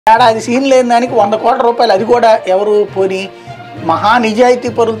ఏడాది సీన్ లేని దానికి 100 కోట్ల రూపాయలు, అది కూడా ఎవరు పోని మహా నిజాయితీ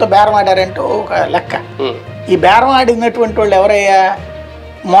పరులతో బేరం ఆడారంటే ఒక లెక్క. ఈ బేరం ఆడినటువంటి వాళ్ళు ఎవరయ్యా?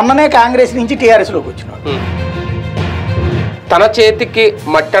 మొన్ననే కాంగ్రెస్ నుంచి టీఆర్ఎస్లోకి వచ్చినాడు. తన చేతికి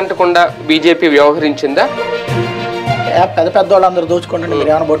మట్టి అంటకుండా బీజేపీ వ్యవహరించిందా? పెద్ద పెద్ద వాళ్ళందరూ దోచుకుంటుంటే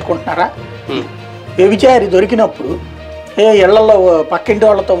మీరు ఏమైనా పట్టుకుంటున్నారా? వ్యభిచారి దొరికినప్పుడు ఇళ్లలో పక్కింటి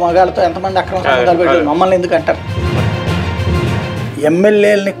వాళ్ళతో మగాళ్ళతో ఎంతమంది అక్రమ సంబంధాలు పెట్టి మమ్మల్ని ఎందుకు అంటారు?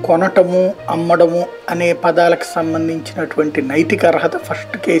 ఎమ్మెల్యేలని కొనటము అమ్మడము అనే పదాలకు సంబంధించినటువంటి నైతిక అర్హత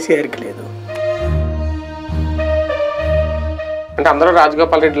ఫస్ట్ కేసీఆర్కి లేదు. అంటే అందరూ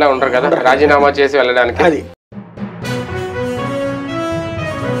రాజగోపాల్ రెడ్డిలా ఉండరు కదా రాజీనామా చేసి వెళ్ళడానికి. అది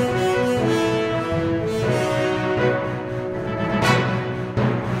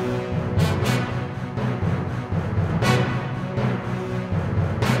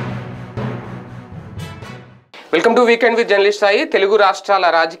welcome to weekend with journalist Sai. Telugu రాష్ట్రాల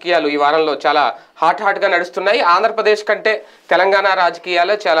రాజకీయాలు ఈ వారంలో చాలా హాట్గా నడుస్తున్నాయి. ఆంధ్రప్రదేశ్ కంటే తెలంగాణ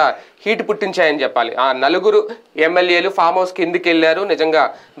రాజకీయాలు చాలా హీట్ పుట్టించాయని చెప్పాలి. ఆ నలుగురు ఎమ్మెల్యేలు ఫామ్ హౌస్ కిందికి వెళ్ళారు. నిజంగా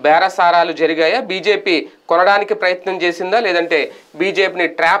బేరసారాలు జరిగాయా? బీజేపీ కొనడానికి ప్రయత్నం చేసిందా, లేదంటే బీజేపీని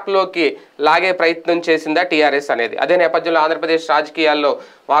ట్రాప్లోకి లాగే ప్రయత్నం చేసిందా టీఆర్ఎస్ అనేది? అదే నేపథ్యంలో ఆంధ్రప్రదేశ్ రాజకీయాల్లో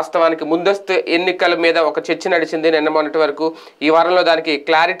వాస్తవానికి ముందస్తు ఎన్నికల మీద ఒక చర్చ నడిచింది నిన్న మొన్నటి వరకు. ఈ వారంలో దానికి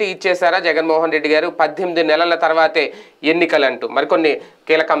క్లారిటీ ఇచ్చేశారా జగన్మోహన్ రెడ్డి గారు? 18 నెలల తర్వాతే ఎన్నికలంటూ మరికొన్ని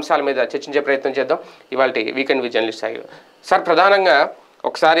కీలక అంశాల మీద చర్చించే ప్రయత్నం చేద్దాం ఇవాళ weekend with journalist Sai. Sir, ప్రధానంగా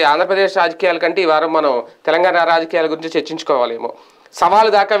ఒకసారి ఆంధ్రప్రదేశ్ రాజకీయాల కంటే ఈ వారం మనం తెలంగాణ రాజకీయాల గురించి చర్చించుకోవాలేమో. సవాలు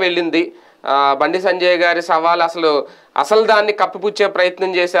దాకా వెళ్ళింది బండి సంజయ్ గారి సవాల్. అసలు దాన్ని కప్పిపుచ్చే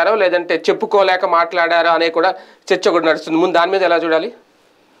ప్రయత్నం చేశారో లేదంటే చెప్పుకోలేక మాట్లాడారో అనే కూడా చర్చ కూడా నడుస్తుంది. ముందు దాని మీద ఎలా చూడాలి?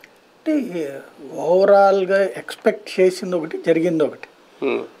 అంటే ఓవరాల్గా ఎక్స్పెక్ట్ చేసింది ఒకటి, జరిగింది ఒకటి.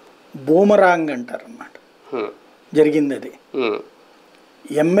 బూమరాంగ్ అంటారు అన్నమాట. జరిగింది అది.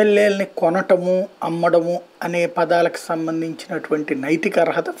 ఎమ్మెల్యేలని కొనటము అమ్మడము అనే పదాలకు సంబంధించినటువంటి నైతిక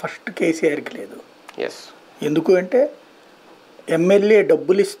అర్హత ఫస్ట్ కేసీఆర్కి లేదు. ఎందుకు అంటే ఎమ్మెల్యే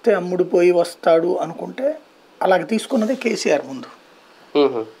డబ్బులు ఇస్తే అమ్ముడుపోయి వస్తాడు అనుకుంటే అలాగ తీసుకున్నదే కేసీఆర్. ముందు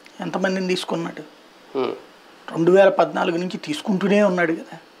ఎంతమందిని తీసుకున్నాడు? 2014 నుంచి తీసుకుంటూనే ఉన్నాడు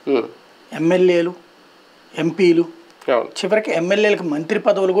కదా ఎమ్మెల్యేలు, ఎంపీలు. చివరికి ఎమ్మెల్యేలకు మంత్రి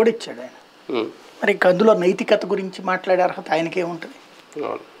పదవులు కూడా ఇచ్చాడు ఆయన. మరి అందులో నైతికత గురించి మాట్లాడే అర్హత ఆయనకేముంటుంది?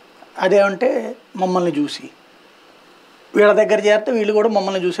 అదేమంటే మమ్మల్ని చూసి వీళ్ళ దగ్గర చేస్తే వీళ్ళు కూడా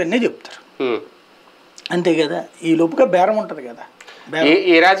మమ్మల్ని చూసి అనే చెప్తారు, అంతే కదా. ఈ లోపుగా బేరం ఉంటుంది కదా.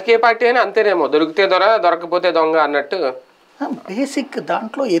 ఏ రాజకీయ పార్టీ అయినా అంతేనేమో, దొరికితే దొర దొరకపోతే దొంగ అన్నట్టు. బేసిక్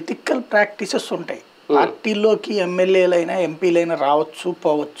దాంట్లో ఎథికల్ ప్రాక్టీసెస్ ఉంటాయి. పార్టీలోకి ఎమ్మెల్యేలైనా ఎంపీలైనా రావచ్చు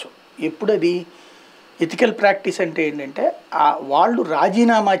పోవచ్చు. ఎప్పుడు అది ఎథికల్ ప్రాక్టీస్ అంటే ఏంటంటే వాళ్ళు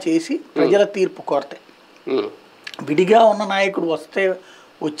రాజీనామా చేసి ప్రజల తీర్పు కోరతాయి. విడిగా ఉన్న నాయకుడు వస్తే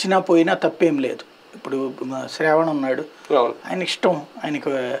వచ్చినా పోయినా తప్పేం లేదు. ఇప్పుడు శ్రావణ్ ఉన్నాడు, ఆయన ఇష్టం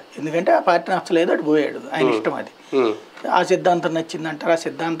ఆయనకు, ఎందుకంటే ఆ పార్టీ నచ్చలేదు, అటు పోయాడు, ఆయన ఇష్టం అది. ఆ సిద్ధాంతం నచ్చిందంటారు, ఆ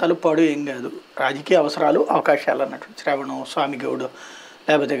సిద్ధాంతాలు పాడు ఏం కాదు, రాజకీయ అవసరాలు అవకాశాలు అన్నట్టు. శ్రావణం, స్వామి గౌడ్,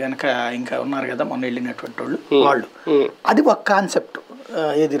 లేకపోతే కనుక ఇంకా ఉన్నారు కదా మొన్న వెళ్ళినటువంటి వాళ్ళు. అది ఒక కాన్సెప్ట్.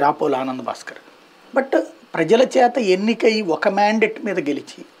 ఏది రాపోలు ఆనంద్ భాస్కర్. బట్ ప్రజల చేత ఎన్నికై ఒక మ్యాండేట్ మీద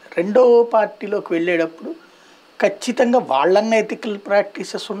గెలిచి రెండో పార్టీలోకి వెళ్ళేటప్పుడు ఖచ్చితంగా వాళ్ళన్న ఎథికల్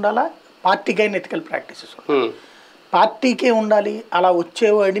ప్రాక్టీసెస్ ఉండాలా, పార్టీకైనా ఎథికల్ ప్రాక్టీసెస్ ఉండాలి. పార్టీకే ఉండాలి. అలా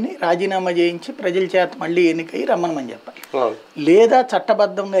వచ్చేవాడిని రాజీనామా చేయించి ప్రజల చేత మళ్ళీ ఎన్నికై రమ్మనమని చెప్పాలి. లేదా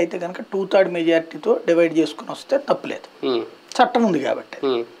చట్టబద్ధంగా అయితే కనుక 2/3 మెజార్టీతో డివైడ్ చేసుకుని వస్తే తప్పులేదు, చట్టం ఉంది కాబట్టి.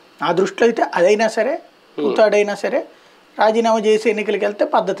 నా దృష్టిలో అయితే అదైనా సరే 2/3 అయినా సరే రాజీనామా చేసి ఎన్నికలకి వెళ్తే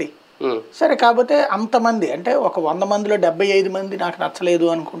పద్ధతి. సరే, కాకపోతే అంతమంది అంటే ఒక 100 మందిలో 75 మంది నాకు నచ్చలేదు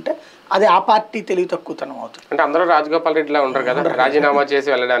అనుకుంటే అది ఆ పార్టీ తెలివి తక్కువతనం అవుతుంది. అంటే అందరూ రాజగోపాల్ రెడ్డిలా ఉంటారు కదా రాజీనామా చేసి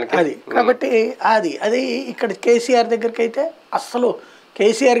వెళ్ళడానికి. అది కాబట్టి అది ఇక్కడ కేసీఆర్ దగ్గరికి అయితే అస్సలు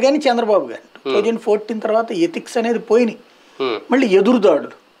కేసీఆర్ కానీ చంద్రబాబు కానీ 2014 తర్వాత ఎథిక్స్ అనేది పోయినాయి. మళ్ళీ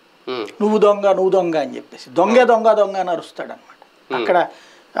ఎదురుదాడులు, నువ్వు దొంగ అని చెప్పేసి దొంగ అని అరుస్తాడు అనమాట. అక్కడ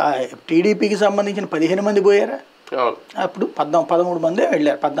టీడీపీకి సంబంధించిన 15 మంది పోయారా? అప్పుడు 13 మంది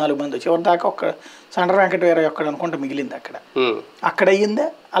వెళ్ళారు, 14 మంది చివరి దాకా. ఒక సండ్ర వెంకటవీరయ్య ఒక్కడ అనుకుంటే మిగిలింది అక్కడ అయ్యిందే.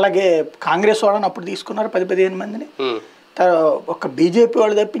 అలాగే కాంగ్రెస్ వాళ్ళని అప్పుడు తీసుకున్నారు 10-15 మందిని. ఒక బీజేపీ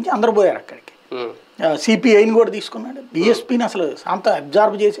వాళ్ళు తప్పించి అందరు పోయారు అక్కడికి. సిపిఐని కూడా తీసుకున్నాడు, బీఎస్పీని అసలు అంతా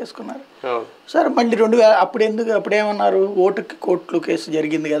అబ్జార్బ్ చేసేసుకున్నారు. సరే, మళ్ళీ 2000 అప్పుడేమన్నారు, ఓటుకి కోట్లు కేసు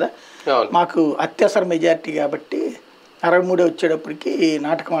జరిగింది కదా, మాకు అత్యవసర మెజార్టీ కాబట్టి 63 వచ్చేటప్పటికి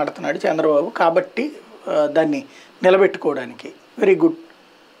నాటకం ఆడుతున్నాడు చంద్రబాబు, కాబట్టి దాన్ని నిలబెట్టుకోవడానికి. Very good.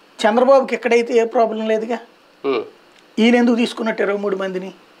 చంద్రబాబుకి ఎక్కడైతే ఏ ప్రాబ్లం లేదుగా, ఈయన ఎందుకు తీసుకున్నట్టు 23 మందిని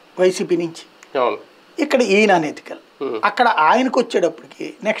వైసీపీ నుంచి? ఇక్కడ ఈయన అనెతికల్. అక్కడ ఆయనకు వచ్చేటప్పటికి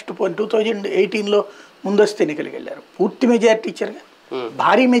నెక్స్ట్ 2018లో ముందస్తు ఎన్నికలకు వెళ్ళారు, పూర్తి మెజారిటీ ఇచ్చారుగా,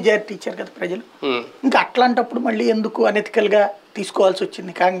 భారీ మెజారిటీ ఇచ్చారు కదా ప్రజలు. ఇంకా అట్లాంటప్పుడు మళ్ళీ ఎందుకు అనెతికల్గా తీసుకోవాల్సి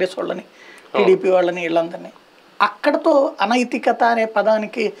వచ్చింది కాంగ్రెస్ వాళ్ళని, టీడీపీ వాళ్ళని, వీళ్ళందరినీ? అక్కడతో అనైతికత అనే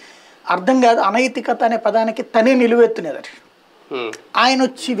పదానికి అర్థం కాదు, అనైతికత అనే పదానికి తనే నిలువెత్తునేది. ఆయన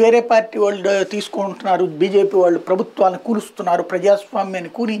వచ్చి వేరే పార్టీ వాళ్ళు తీసుకుంటున్నారు, బీజేపీ వాళ్ళు ప్రభుత్వాన్ని కూలుస్తున్నారు,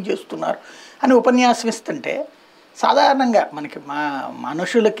 ప్రజాస్వామ్యాన్ని కూలించేస్తున్నారు అని ఉపన్యాసం ఇస్తుంటే సాధారణంగా మనకి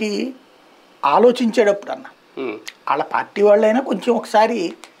మనుషులకి ఆలోచించేటప్పుడు అన్న వాళ్ళ పార్టీ వాళ్ళైనా కొంచెం ఒకసారి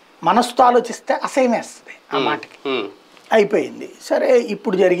మనసుతో ఆలోచిస్తే అసహ్యం వేస్తుంది ఆ మాటకి. అయిపోయింది సరే.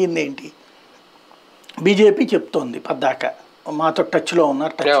 ఇప్పుడు జరిగింది ఏంటి? బీజేపీ చెప్తోంది పద్దాక మాతో టచ్లో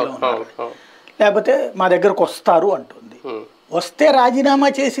ఉన్నారు, లేకపోతే మా దగ్గరకు వస్తారు అంటుంది. వస్తే రాజీనామా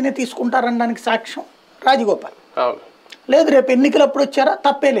చేసినే తీసుకుంటారనడానికి సాక్ష్యం రాజగోపాల్. లేదు రేపు ఎన్నికలప్పుడు వచ్చారా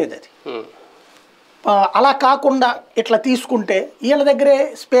తప్పే లేదు అది. అలా కాకుండా ఇట్లా తీసుకుంటే వీళ్ళ దగ్గరే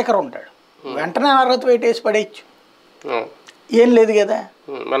స్పీకర్ ఉంటాడు, వెంటనే అర్హత వెయిట్ వేసి పడేయచ్చు, ఏం లేదు కదా.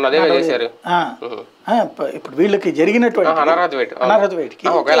 ఇప్పుడు వీళ్ళకి జరిగినటువంటి అనర్హత వెయిట్కి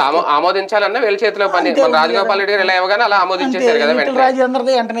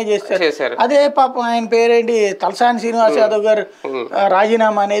రాజేంద్రదే వెంటనే చేస్తారు. అదే పాపం ఆయన పేరేంటి తలసాని శ్రీనివాస్ యాదవ్ గారు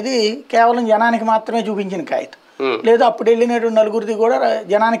రాజీనామా అనేది కేవలం జనానికి మాత్రమే చూపించిన కాగితం, లేదా అప్పుడు వెళ్ళినటువంటి నలుగురిది కూడా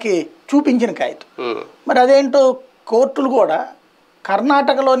జనానికి చూపించిన కాగితం. మరి అదేంటో కోర్టులు కూడా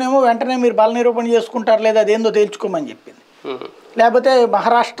కర్ణాటకలోనేమో వెంటనే మీరు బల నిరూపణ చేసుకుంటారు లేదా అదేందో తేల్చుకోమని చెప్పింది, లేకపోతే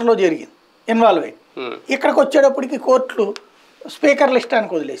మహారాష్ట్రలో జరిగింది ఇన్వాల్వ్ అయ్యి. ఇక్కడికి వచ్చేటప్పటికి కోర్టులు స్పీకర్లు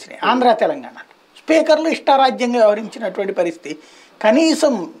ఇష్టానికి వదిలేసినాయి. ఆంధ్ర తెలంగాణ స్పీకర్లు ఇష్టారాజ్యంగా వ్యవహరించినటువంటి పరిస్థితి.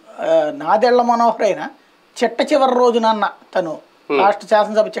 కనీసం నాదెళ్ల మనోహర్ అయినా చిట్ట చివరి రోజున అన్న తను రాష్ట్ర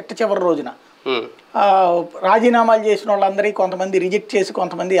శాసనసభ చిట్ట చివరి రోజున రాజీనామాలు చేసిన వాళ్ళందరికీ కొంతమంది రిజెక్ట్ చేసి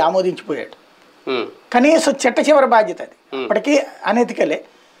కొంతమంది ఆమోదించిపోయాడు. కనీసం చిట్ట చివరి బాధ్యత అది, అప్పటికీ అనెతికలే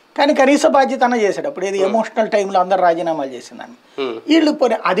కానీ కనీస బాధ్యత అన్న చేశాడు. అప్పుడు ఏది ఎమోషనల్ టైంలో అందరు రాజీనామాలు చేసిందని వీళ్ళు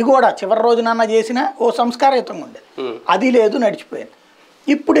అది కూడా చివరి రోజున చేసినా ఓ సంస్కారయుతంగా ఉండేది, అది లేదు, నడిచిపోయింది.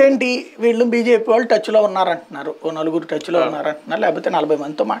 ఇప్పుడు ఏంటి వీళ్ళు బీజేపీ వాళ్ళు టచ్లో ఉన్నారంటున్నారు, ఓ నలుగురు టచ్లో ఉన్నారంటున్నారు, లేకపోతే 40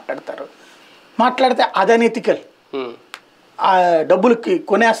 మందితో మాట్లాడితే అది అనెతికల్. డబ్బులకి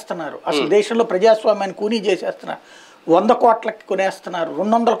కొనేస్తున్నారు, అసలు దేశంలో ప్రజాస్వామ్యాన్ని కూనీ చేసేస్తున్నారు, 100 కోట్లకి కొనేస్తున్నారు,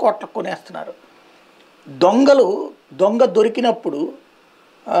 200 కోట్లకు కొనేస్తున్నారు. దొంగ దొరికినప్పుడు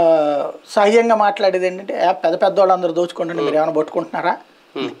సహజంగా మాట్లాడేది ఏంటంటే పెద్ద వాళ్ళందరూ దోచుకుంటుంటే మీరు ఏమైనా పట్టుకుంటున్నారా?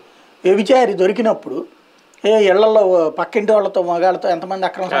 వ్యభిచారి దొరికినప్పుడు ఇళ్లలో పక్కింటి వాళ్ళతో మగాళ్ళతో ఎంతమంది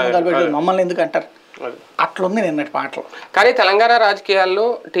అక్రమ సంబంధాలు పెట్టి మమ్మల్ని ఎందుకు అంటారు? అట్లుంది నిన్నటి మాటలు. కానీ తెలంగాణ రాజకీయాల్లో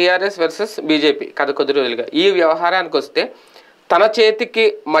టీఆర్ఎస్ వర్సెస్ బీజేపీ కొద్ది రోజులుగా ఈ వ్యవహారానికి వస్తే తన చేతికి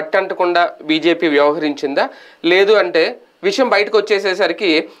మట్టి అంటకుండా బీజేపీ వ్యవహరించిందా, లేదు అంటే విషయం బయటకు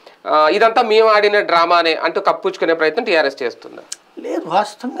వచ్చేసేసరికి ఇదంతా మేము ఆడిన డ్రామానే అంటూ కప్పుచ్చుకునే ప్రయత్నం టీఆర్ఎస్ చేస్తుందా? లేదు,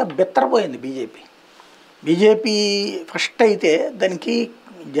 వాస్తవంగా బెత్తరపోయింది బీజేపీ. ఫస్ట్ అయితే దానికి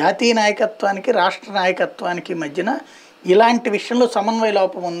జాతీయ నాయకత్వానికి రాష్ట్ర నాయకత్వానికి మధ్యన ఇలాంటి విషయంలో సమన్వయ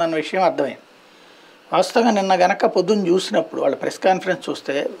లోపం ఉందన్న విషయం అర్థమైంది. వాస్తవంగా నిన్న గనక పొద్దున్న చూసినప్పుడు వాళ్ళ ప్రెస్ కాన్ఫరెన్స్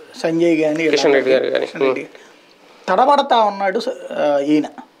చూస్తే సంజయ్ కానీ కిషన్ రెడ్డి తడబడతా ఉన్నాడు. ఈయన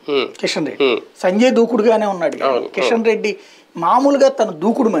కిషన్ రెడ్డి సంజయ్ దూకుడుగానే ఉన్నాడు. కిషన్ రెడ్డి మామూలుగా తను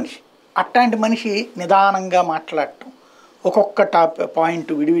దూకుడు మనిషి, అట్లాంటి మనిషి నిదానంగా మాట్లాడటం, ఒక్కొక్క పాయింట్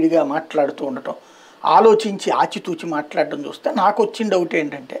విడివిడిగా మాట్లాడుతూ ఉండటం, ఆలోచించి ఆచితూచి మాట్లాడటం చూస్తే నాకు వచ్చిన డౌట్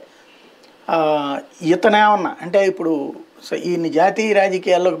ఏంటంటే ఇతనేమన్నా అంటే ఇప్పుడు ఈయన్ని జాతీయ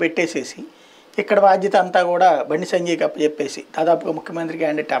రాజకీయాల్లోకి పెట్టేసేసి ఇక్కడ బాధ్యత అంతా కూడా బండి సంజయ్కి అప్పచెప్పేసి దాదాపుగా ముఖ్యమంత్రి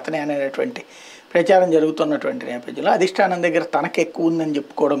క్యాండిడేట్ అతనే అనేటువంటి ప్రచారం జరుగుతున్నటువంటి నేపథ్యంలో అధిష్టానం దగ్గర తనకు ఎక్కువ ఉందని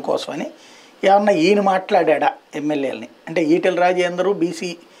చెప్పుకోవడం కోసమని ఏమన్నా ఈయన మాట్లాడా ఎమ్మెల్యేలని, అంటే ఈటెల రాజేందరు బీసీ,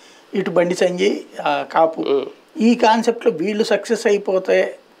 ఇటు బండి సంజయ్ కాపు, ఈ కాన్సెప్ట్లో వీళ్ళు సక్సెస్ అయిపోతే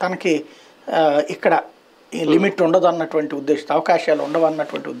తనకి ఇక్కడ లిమిట్ ఉండదు అన్నటువంటి ఉద్దేశంతో, అవకాశాలు ఉండవు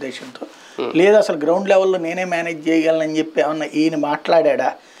అన్నటువంటి ఉద్దేశంతో, లేదా అసలు గ్రౌండ్ లెవెల్లో నేనే మేనేజ్ చేయగలనని చెప్పి ఏమన్నా ఈయన మాట్లాడా,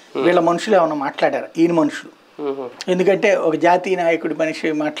 వీళ్ళ మనుషులు ఏమన్నా మాట్లాడారు, ఈయన మనుషులు. ఎందుకంటే ఒక జాతీయ నాయకుడి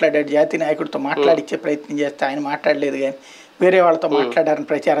మనిషి మాట్లాడాడు, జాతీయ నాయకుడితో మాట్లాడించే ప్రయత్నం చేస్తే ఆయన మాట్లాడలేదు కానీ వేరే వాళ్ళతో మాట్లాడారని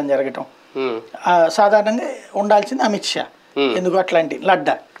ప్రచారం జరగటం. సాధారణంగా ఉండాల్సింది అమిత్ షా, ఎందుకు అట్లాంటి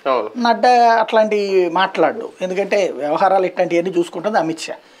నడ్డా అట్లాంటి మాట్లాడు, ఎందుకంటే వ్యవహారాలు ఇట్లాంటివన్నీ చూసుకుంటుంది అమిత్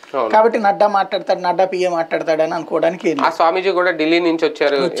షా, కాబట్టి నడ్డా మాట్లాడతాడు, నడ్డా పిఏ మాట్లాడతాడని అనుకోవడానికి స్వామీజీ కూడా ఢిల్లీ నుంచి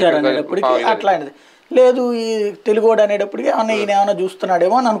వచ్చారు అనేటప్పటికీ అట్లాంటిది లేదు. ఈ తెలుగోడు అనేటప్పటికీ ఏమన్నా ఈయన ఏమైనా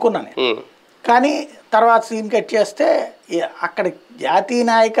చూస్తున్నాడేమో అని అనుకున్నాను. కానీ తర్వాత సీన్ కట్ చేస్తే అక్కడ జాతీయ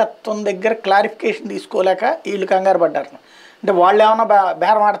నాయకత్వం దగ్గర క్లారిఫికేషన్ తీసుకోలేక వీళ్ళు కంగారు పడ్డారు. అంటే వాళ్ళు ఏమన్నా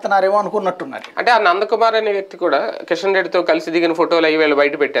బేరం ఆడుతున్నారేమో అనుకున్నట్టున్నారు. అంటే ఆ నందకుమార్ అనే వ్యక్తి కూడా కిషన్ రెడ్డితో కలిసి దిగిన ఫోటోలు అవి వీళ్ళు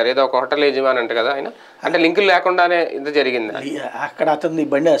బయట పెట్టారు, ఏదో ఒక హోటల్ యజమాని అంట కదా ఆయన, అంటే లింకులు లేకుండానే ఇంత జరిగింది. అక్కడ అతని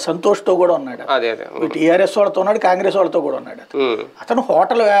బండి సంతోష్తో కూడా ఉన్నాడు, అదే టీఆర్ఎస్ వాళ్ళతో ఉన్నాడు, కాంగ్రెస్ వాళ్ళతో కూడా ఉన్నాడు. అతను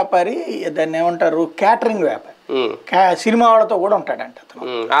హోటల్ వ్యాపారి, దాన్ని ఏమంటారు క్యాటరింగ్ వ్యాపారి, సినిమా వాళ్ళతో కూడా ఉంటాడంట అతను.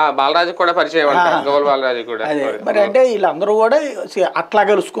 బాలరాజు కూడా పరిచయం, గోల్ బాలరాజు కూడా. అదే మరి అంటే వీళ్ళందరూ కూడా అట్లా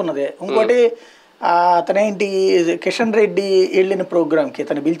కలుసుకున్నదే. ఇంకోటి అతనేంటి కిషన్ రెడ్డి వెళ్ళిన ప్రోగ్రామ్కి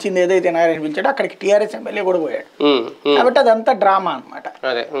ఇతను పిలిచింది ఏదైతే నారాయణ పిలిచాడో అక్కడికి టీఆర్ఎస్ ఎమ్మెల్యే కూడా పోయాడు. కాబట్టి అదంతా డ్రామా అనమాట.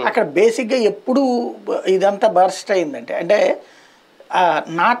 అక్కడ బేసిక్గా ఎప్పుడు ఇదంతా బర్స్ట్ అయిందంటే, అంటే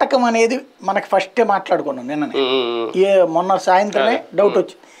నాటకం అనేది మనకి ఫస్టే మాట్లాడుకున్నాం నిన్ననే, మొన్న సాయంత్రమే డౌట్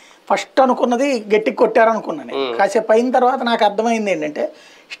వచ్చింది. ఫస్ట్ అనుకున్నది గట్టికి కొట్టారనుకున్నాను. కాసేపు అయిన తర్వాత నాకు అర్థమైంది ఏంటంటే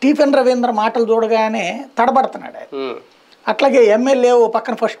స్టీఫెన్ రవీంద్ర మాటలు చూడగానే తడబడుతున్నాడు ఆయన. అట్లాగే ఎమ్మెల్యే ఓ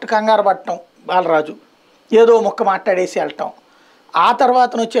పక్కన ఫస్ట్ కంగారు పట్టడం, బాలరాజు ఏదో మొక్క మాట్లాడేసి వెళ్ళటం, ఆ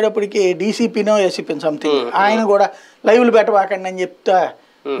తర్వాత వచ్చేటప్పటికి డీసీపీనో ఏసీపీనో సంథింగ్ ఆయన కూడా లైవ్లు పెట్టబాకండి అని చెప్తా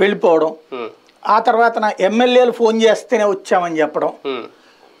వెళ్ళిపోవడం, ఆ తర్వాత నా ఎమ్మెల్యేలు ఫోన్ చేస్తేనే వచ్చామని చెప్పడం.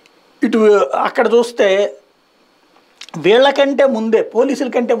 ఇటు అక్కడ చూస్తే వీళ్ళకంటే ముందే, పోలీసుల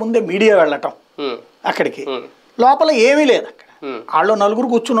కంటే ముందే మీడియా వెళ్ళటం అక్కడికి. లోపల ఏమీ లేదు అక్కడ. వాళ్ళు 4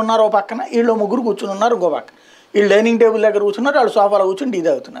 కూర్చుని ఉన్నారు ఓ పక్కన, వీళ్ళు 3 కూర్చుని ఉన్నారు ఇంకో పక్కన. వీళ్ళు డైనింగ్ టేబుల్ దగ్గర కూర్చున్నారు, వాళ్ళు సోఫాలో కూర్చుని టీ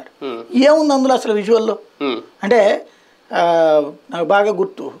తాగుతున్నారు. ఏముంది అందులో అసలు విజువల్లో? అంటే నాకు బాగా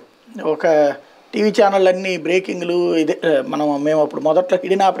గుర్తు, ఒక టీవీ ఛానల్ అన్నీ బ్రేకింగ్లు ఇదే మేము అప్పుడు మొదట్లో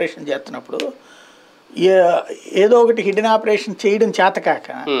హిడెన్ ఆపరేషన్ చేస్తున్నప్పుడు ఏదో ఒకటి హిడెన్ ఆపరేషన్ చేయడం చేతకాక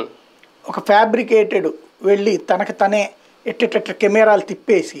ఒక ఫ్యాబ్రికేటెడ్ వెళ్ళి తనకు తనే ఎట్టెట్ట కెమెరాలు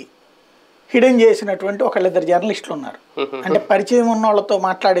తిప్పేసి హిడెన్ చేసినటువంటి ఒకళ్ళిద్దరు జర్నలిస్టులు ఉన్నారు. అంటే పరిచయం ఉన్న వాళ్ళతో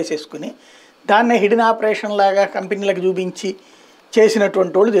మాట్లాడేసేసుకుని దాన్నే హిడెన్ ఆపరేషన్ లాగా కంపెనీలకు చూపించి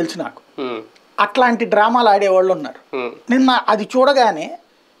చేసినటువంటి వాళ్ళు తెలుసు నాకు. అట్లాంటి డ్రామాలు ఆడేవాళ్ళు ఉన్నారు. నిన్న అది చూడగానే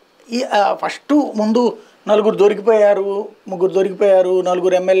ఫస్ట్ ముందు 4 దొరికిపోయారు, 3 దొరికిపోయారు,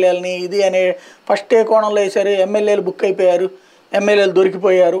 4 ఎమ్మెల్యేలని ఇది అనే ఫస్ట్ ఏ కోణంలో వేశారు, ఎమ్మెల్యేలు బుక్ అయిపోయారు, ఎమ్మెల్యేలు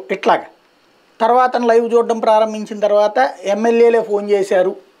దొరికిపోయారు ఇట్లాగా. తర్వాత లైవ్ చూడడం ప్రారంభించిన తర్వాత ఎమ్మెల్యేలే ఫోన్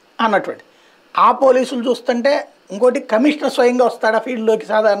చేశారు అన్నటువంటి. ఆ పోలీసులు చూస్తుంటే ఇంకోటి కమిషనర్ స్వయంగా వస్తాడా ఫీల్డ్లోకి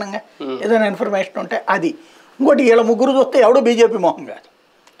సాధారణంగా ఏదైనా ఇన్ఫర్మేషన్ ఉంటే అది. ఇంకోటి వీళ్ళ 3 చూస్తే ఎవడో బీజేపీ మొహం కాదు,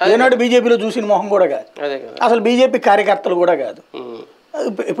 ఏనాడు బీజేపీలో చూసిన మొహం కూడా కాదు, అసలు బీజేపీ కార్యకర్తలు కూడా కాదు.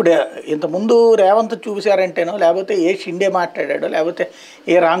 ఇప్పుడు ఇంతకుముందు రేవంత్ చూసారంటేనో, లేకపోతే ఏ షిండే మాట్లాడాడో, లేకపోతే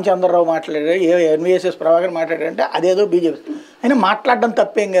ఏ రామచంద్రరావు మాట్లాడాడో, ఏ ఎన్విఎస్ఎస్ ప్రభాకర్ మాట్లాడాడంటే అదేదో బీజేపీ. అయినా మాట్లాడడం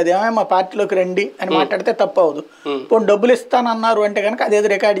తప్పేం కాదు, ఏమైనా మా పార్టీలోకి రండి అని మాట్లాడితే తప్పు అవ్వదు. ఇప్పుడు డబ్బులు ఇస్తానన్నారు అంటే కనుక అదేదో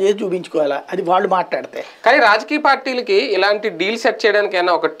రికార్డ్ చేసి చూపించుకోవాలా, అది వాళ్ళు మాట్లాడితే. కానీ రాజకీయ పార్టీలకి ఇలాంటి డీల్ సెట్ చేయడానికి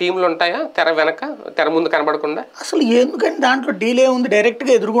ఏమైనా ఒక టీంలు ఉంటాయా తెర వెనక, తెర ముందు కనబడకుండా? అసలు ఎందుకని దాంట్లో డీలే ఉంది,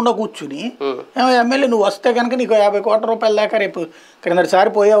 డైరెక్ట్గా ఎదురుగుండా కూర్చుని ఎమ్మెల్యే నువ్వు వస్తే కనుక నీకు 50 కోట్ల రూపాయల దాకా రేపు క్రిందటిసారి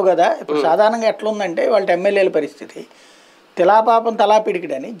పోయావు కదా. ఇప్పుడు సాధారణంగా ఎట్లుందంటే వాళ్ళ ఎమ్మెల్యేల పరిస్థితి తిలాపాపం తలా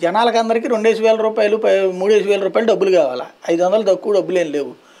పిడికిడని జనాలకు అందరికీ 2,000 రూపాయలు 3,000 రూపాయలు డబ్బులు కావాలా, 500 తక్కువ డబ్బులు ఏం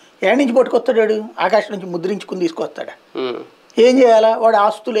లేవు. ఏడు నుంచి పట్టుకొస్తాడు, ఆకాశం నుంచి ముద్రించుకుని తీసుకొస్తాడా? ఏం చేయాలా? వాడు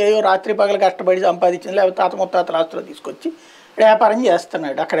ఆస్తులు ఏవో రాత్రి పగలు కష్టపడి సంపాదించింది, లేకపోతే తాత ముత్తాతల ఆస్తులు తీసుకొచ్చి వ్యాపారం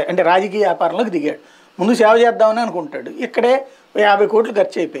చేస్తున్నాడు అక్కడే. అంటే రాజకీయ వ్యాపారంలోకి దిగాడు. ముందు సేవ చేద్దామని అనుకుంటాడు, ఇక్కడే 50 కోట్లు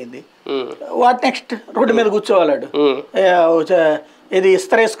ఖర్చు అయిపోయింది. What next? రోడ్డు మీద కూర్చోవాలాడు, ఇది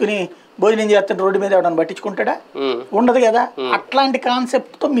ఇస్తరేసుకుని భోజనం చేస్తుంటే రోడ్డు మీద ఎవడన్నా పట్టించుకుంటాడా? ఉండదు కదా. అట్లాంటి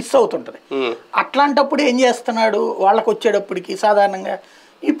కాన్సెప్ట్తో మిస్ అవుతుంటుంది. అట్లాంటప్పుడు ఏం చేస్తున్నాడు, వాళ్ళకి వచ్చేటప్పటికి సాధారణంగా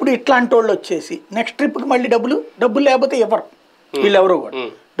ఇప్పుడు ఇట్లాంటి వాళ్ళు వచ్చేసి నెక్స్ట్ ట్రిప్కి మళ్ళీ డబ్బులు లేకపోతే ఇవ్వరు వీళ్ళెవరూ కూడా.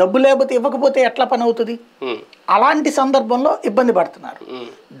 డబ్బులు లేకపోతే ఇవ్వకపోతే ఎట్లా పని అవుతుంది? అలాంటి సందర్భంలో ఇబ్బంది పడుతున్నారు.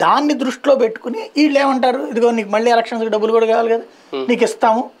 దాన్ని దృష్టిలో పెట్టుకుని వీళ్ళు ఏమంటారు, ఇదిగో నీకు మళ్ళీ ఎలక్షన్స్కి డబ్బులు కూడా కావాలి కదా, నీకు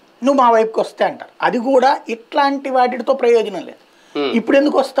ఇస్తాము, నువ్వు మా వైపుకి వస్తే అంటారు. అది కూడా ఇట్లాంటి వాటితో ప్రయోజనం లేదు. ఇప్పుడు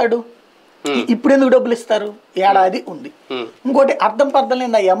ఎందుకు వస్తాడు, ఇప్పుడు ఎందుకు డబ్బులు ఇస్తారు? ఏడాది ఉంది. ఇంకోటి అర్థం పర్థం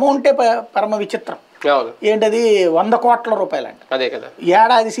లేదు, ఆ అమౌంటే పరమ విచిత్రం. ఏంటది? 100 కోట్ల రూపాయలు అంట.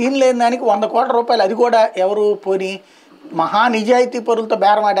 ఏడాది సీన్ లేని దానికి 100 కోట్ల రూపాయలు. అది కూడా ఎవరు పోని మహా నిజాయితీ పరులతో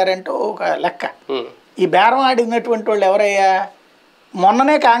బేరం ఆడారంటూ ఒక లెక్క. ఈ బేరం ఆడినటువంటి వాళ్ళు ఎవరయ్యా?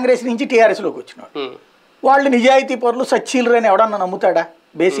 మొన్ననే కాంగ్రెస్ నుంచి టీఆర్ఎస్లోకి వచ్చినాడు. వాళ్ళు నిజాయితీ పరులు, సచ్చీలు అని ఎవడన్నా నమ్ముతాడా?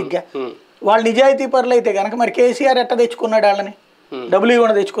 బేసిక్గా వాళ్ళు నిజాయితీ పరులు అయితే కనుక మరి కేసీఆర్ ఎట్ట తెచ్చుకున్నాడు వాళ్ళని? డబ్బులు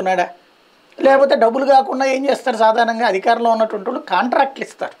ఇవ్వకుండా తెచ్చుకున్నాడా? లేకపోతే డబ్బులు కాకుండా ఏం చేస్తారు? సాధారణంగా అధికారంలో ఉన్నటువంటి వాళ్ళు కాంట్రాక్ట్లు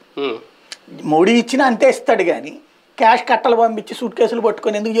ఇస్తారు. మోడీ ఇచ్చినా అంతే ఇస్తాడు, కానీ క్యాష్ కట్టలు పంపించి సూట్ కేసులు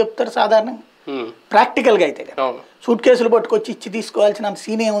పట్టుకొని ఎందుకు చెప్తారు? సాధారణంగా ప్రాక్టికల్గా అయితే కదా సూట్ కేసులు పట్టుకొచ్చి ఇచ్చి తీసుకోవాల్సిన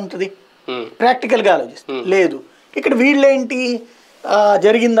సీన్ ఏముంటుంది? ప్రాక్టికల్గా ఆలోచిస్తారు. లేదు, ఇక్కడ వీళ్ళేంటి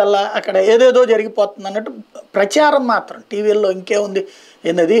జరిగిందల్లా అక్కడ ఏదేదో జరిగిపోతుంది అన్నట్టు ప్రచారం మాత్రం టీవీల్లో ఇంకేముంది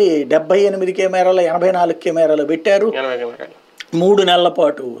ఏంది 78 కెమెరాలు 84 కెమెరాలు పెట్టారు 3 నెలల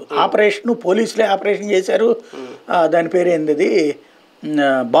పాటు ఆపరేషన్ పోలీసులే ఆపరేషన్ చేశారు దాని పేరు ఏంది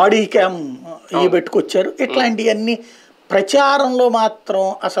బాడీ క్యామ్ ఇవి పెట్టుకొచ్చారు ఇట్లాంటివన్నీ ప్రచారంలో మాత్రం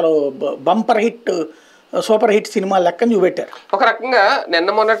అసలు bumper hit super hit cinema లెక్కని చూపెట్టారు ఒక రకంగా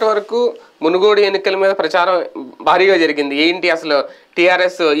నిన్న మొన్నటి వరకు మునుగోడు ఎన్నికల మీద ప్రచారం భారీగా జరిగింది ఏంటి అసలు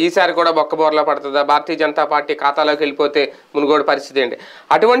టీఆర్ఎస్ ఈసారి కూడా బొక్కబోర్లా పడుతుందా భారతీయ జనతా పార్టీ ఖాతాలోకి వెళ్ళిపోతే మునుగోడు పరిస్థితి ఏంటి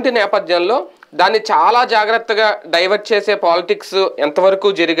అటువంటి నేపథ్యంలో దాన్ని చాలా జాగ్రత్తగా డైవర్ట్ చేసే పాలిటిక్స్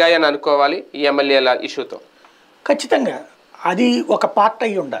ఎంతవరకు జరిగాయని అనుకోవాలి ఈ ఎమ్మెల్యేల ఇష్యూతో ఖచ్చితంగా అది ఒక పార్ట్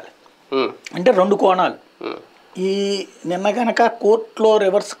అయ్యి ఉండాలి అంటే 2 కోణాలు ఈ నిన్న గనక కోర్టులో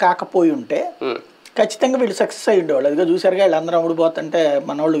రివర్స్ కాకపోయి ఉంటే ఖచ్చితంగా వీళ్ళు సక్సెస్ అయ్యి ఉండేవాళ్ళు అదిగా చూసారుగా వీళ్ళు అందరూ అమ్ముడుపోతుంటే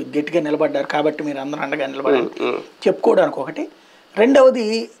మన వాళ్ళు గట్టిగా నిలబడ్డారు కాబట్టి మీరు అందరూ అండగా నిలబడారు చెప్పుకోవడానికి ఒకటి రెండవది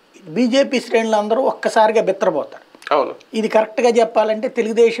బీజేపీ శ్రేణులు అందరూ ఒక్కసారిగా బెత్తరపోతారు ఇది కరెక్ట్గా చెప్పాలంటే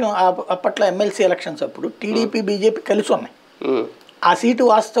తెలుగుదేశం అప్పట్లో ఎమ్మెల్సీ ఎలక్షన్స్ అప్పుడు టీడీపీ బీజేపీ కలిసి ఉన్నాయి ఆ సీటు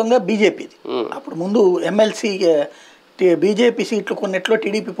వాస్తవంగా బీజేపీది అప్పుడు ముందు ఎమ్మెల్సీ బీజేపీ సీట్లు కొన్నిట్లో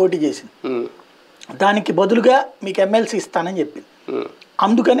టీడీపీ పోటీ చేసింది దానికి బదులుగా మీకు ఎమ్మెల్సీ ఇస్తానని చెప్పింది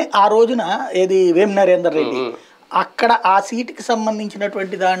అందుకని ఆ రోజున ఏది వేం నరేందర్ రెడ్డి అక్కడ ఆ సీటుకి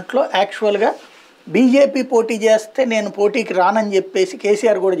సంబంధించినటువంటి దాంట్లో యాక్చువల్గా బీజేపీ పోటీ చేస్తే నేను పోటీకి రానని చెప్పేసి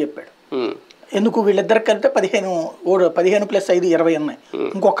కేసీఆర్ కూడా చెప్పాడు ఎందుకు వీళ్ళిద్దరికి కలిపితే 15+5 20 ఉన్నాయి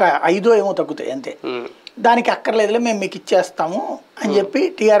ఇంకొక 5 ఏమో తగ్గుతాయి అంతే దానికి అక్కర్లేదులే మేము మీకు ఇచ్చేస్తాము అని చెప్పి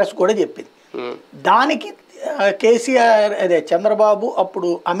టీఆర్ఎస్ కూడా చెప్పింది దానికి కేసీఆర్ అదే చంద్రబాబు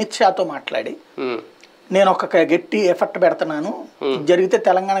అప్పుడు అమిత్ షాతో మాట్లాడి నేను ఒక గట్టి ఎఫర్ట్ పెడుతున్నాను జరిగితే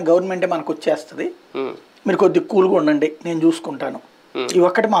తెలంగాణ గవర్నమెంటే మనకు వచ్చేస్తుంది మీరు కొద్దిగా కూల్గా ఉండండి నేను చూసుకుంటాను ఈ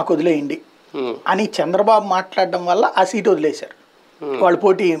ఒక్కటి మాకు వదిలేయండి అని చంద్రబాబు మాట్లాడడం వల్ల ఆ సీటు వదిలేశారు వాళ్ళు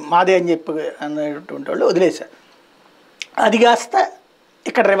పోటీ మాదే అని చెప్పి అన్నటువంటి వాళ్ళు వదిలేశారు అది కాస్త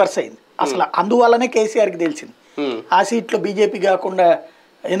ఇక్కడ రివర్స్ అయింది అసలు అందువల్లనే కేసీఆర్కి తెలిసింది ఆ సీట్లో బీజేపీ కాకుండా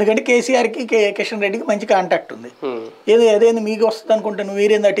ఎందుకంటే కేసీఆర్కి కిషన్ రెడ్డికి మంచి కాంటాక్ట్ ఉంది ఏదేంది మీకు వస్తుంది అనుకుంటే నువ్వు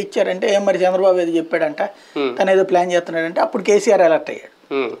వీరేంది అటు ఇచ్చారంటే ఏం మరి చంద్రబాబు ఏదో చెప్పాడంట తను ఏదో ప్లాన్ చేస్తున్నాడంటే అప్పుడు కేసీఆర్ అలర్ట్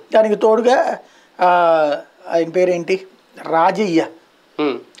అయ్యాడు దానికి తోడుగా ఆయన పేరేంటి రాజయ్య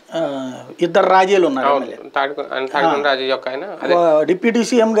ఇద్దరు రాజయ్యలు ఉన్నారు డిప్యూటీ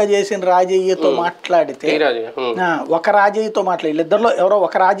సీఎంగా చేసిన రాజయ్యతో మాట్లాడితే ఒక రాజయ్యతో మాట్లాడి ఇద్దరిలో ఎవరో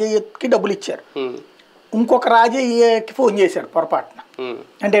ఒక రాజయ్యకి డబ్బులు ఇచ్చారు ఇంకొక రాజయ్యకి ఫోన్ చేశాడు పొరపాటున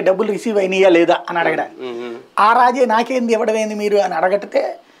అంటే డబ్బులు రిసీవ్ అయినాయా లేదా అని అడగడానికి ఆ రాజే నాకేంది ఇవ్వడమేంది మీరు అని అడగటితే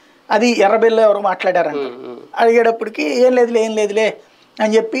అది ఎర్రబెల్లో ఎవరు మాట్లాడారంట అడిగేటప్పటికి ఏం లేదులే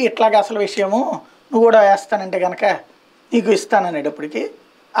అని చెప్పి ఇట్లాగా అసలు విషయము నువ్వు కూడా వేస్తానంటే కనుక నీకు ఇస్తాననేటప్పటికి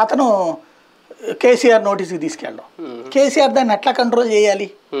అతను కేసీఆర్ నోటీస్కి తీసుకెళ్ళడం కేసీఆర్ దాన్ని ఎట్లా కంట్రోల్ చేయాలి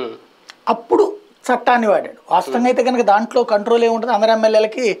అప్పుడు చట్టాన్ని వాడాడు వాస్తవంగా అయితే కనుక దాంట్లో కంట్రోల్ ఏముంటుంది అందరు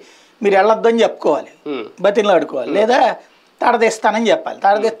ఎమ్మెల్యేలకి మీరు వెళ్ళొద్దని చెప్పుకోవాలి బతిన్లో ఆడుకోవాలి లేదా తాడదీస్తానని చెప్పాలి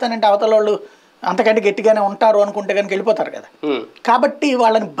తాడదీస్తానంటే అవతల వాళ్ళు అంతకంటే గట్టిగానే ఉంటారు అనుకుంటే కనుక వెళ్ళిపోతారు కదా కాబట్టి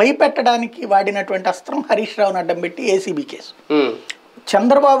వాళ్ళని భయపెట్టడానికి వాడినటువంటి అస్త్రం హరీష్ రావుని అడ్డం పెట్టి ఏసీబీ కేసు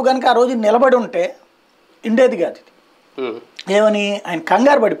చంద్రబాబు కనుక ఆ రోజు నిలబడి ఉంటే ఉండేది కాదు ఇది ఏమని ఆయన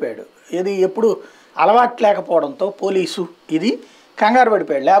కంగారు పడిపోయాడు ఇది ఎప్పుడు అలవాటు లేకపోవడంతో పోలీసు ఇది కంగారు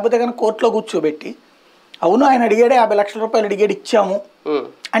పడిపోయాడు లేకపోతే కనుక కోర్టులో కూర్చోబెట్టి అవును ఆయన అడిగాడే 50 లక్షల రూపాయలు అడిగాడు ఇచ్చాము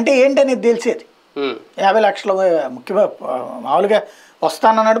అంటే ఏంటనేది తెలిసేది 50 లక్షల ముఖ్యమైన మామూలుగా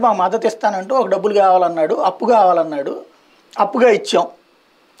వస్తానన్నాడు మా మద్దతు ఇస్తానంటూ ఒక డబ్బులు కావాలన్నాడు అప్పు కావాలన్నాడు అప్పుగా ఇచ్చాం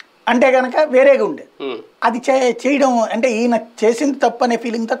అంటే కనుక వేరేగా ఉండేది అది చేయడం అంటే ఈయన చేసింది తప్పు అనే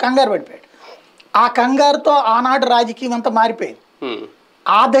ఫీలింగ్తో కంగారు పడిపోయాడు ఆ కంగారుతో ఆనాడు రాజకీయం అంతా మారిపోయింది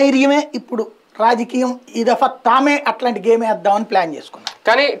ఆ ధైర్యమే ఇప్పుడు రాజకీయం ఈ దఫా తామే అట్లాంటి గేమ్ వేద్దామని ప్లాన్ చేసుకున్నారు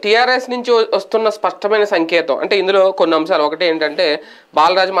కానీ టీఆర్ఎస్ నుంచి వస్తున్న స్పష్టమైన సంకేతం అంటే ఇందులో కొన్ని అంశాలు ఒకటి ఏంటంటే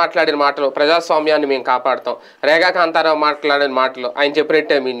బాలరాజు మాట్లాడిన మాటలు ప్రజాస్వామ్యాన్ని మేము కాపాడుతాం రేగా కాంతారావు మాట్లాడిన మాటలు ఆయన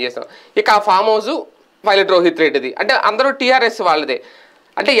చెప్పినట్టే మేము చేస్తాం ఇక ఆ ఫామ్ హౌస్ పైలట్ రోహిత్ రెడ్డిది అంటే అందరూ టీఆర్ఎస్ వాళ్ళదే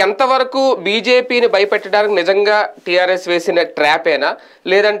అంటే ఎంతవరకు బీజేపీని భయపెట్టడానికి నిజంగా టీఆర్ఎస్ వేసిన ట్రాపేనా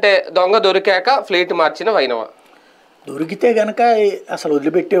లేదంటే దొంగ దొరికాక ఫ్లీట్ మార్చిన వైనవా దొరికితే గనక అసలు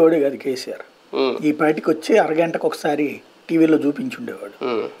వదిలిపెట్టేవాడు కాదు కేసీఆర్ ఈ పార్టీకి వచ్చి అరగంటకు ఒకసారి టీవీలో చూపించుండేవాడు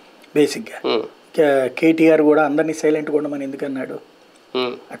బేసిక్గా కేటీఆర్ కూడా అందరినీ సైలెంట్గా ఉండమని ఎందుకన్నాడు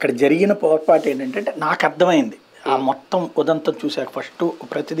అక్కడ జరిగిన పొరపాటు ఏంటంటే నాకు అర్థమైంది ఆ మొత్తం ఉదంతం చూశాక ఫస్ట్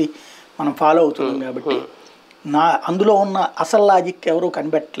ప్రతిదీ మనం ఫాలో అవుతున్నాం కాబట్టి అందులో ఉన్న అసలు లాజిక్ ఎవరూ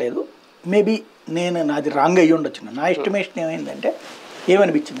కనిపెట్టలేదు మేబీ నాది రాంగ్ అయ్యి ఉండొచ్చు నా ఎస్టిమేషన్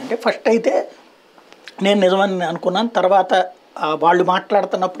ఏమనిపించిందంటే ఫస్ట్ అయితే నేను నిజమని అనుకున్నాను తర్వాత వాళ్ళు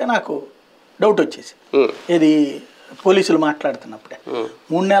మాట్లాడుతున్నప్పుడే నాకు డౌట్ వచ్చేసి ఇది పోలీసులు మాట్లాడుతున్నప్పుడే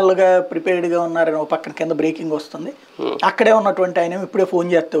 3 నెలలుగా ప్రిపేర్డ్గా ఉన్నారని ఒక పక్కన కింద బ్రేకింగ్ వస్తుంది. అక్కడే ఉన్నటువంటి ఆయన ఇప్పుడే ఫోన్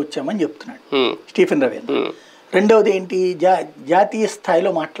చేస్తే వచ్చామని చెప్తున్నాడు స్టీఫెన్ రవీంద్ర. రెండవది ఏంటి, జాతీయ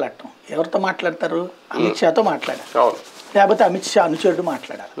స్థాయిలో మాట్లాడటం. ఎవరితో మాట్లాడతారు? అమిత్ షాతో మాట్లాడారు, లేకపోతే అమిత్ షా అనుచరుడు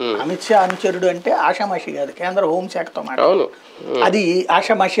మాట్లాడారు. అమిత్ షా అనుచరుడు అంటే ఆషామాషి కాదు, కేంద్ర హోంశాఖతో మాట్లాడారు. అది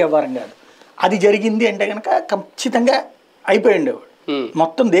ఆషామాషి వ్యవహారం కాదు. అది జరిగింది అంటే కనుక ఖచ్చితంగా అయిపోయి ఉండేవాడు.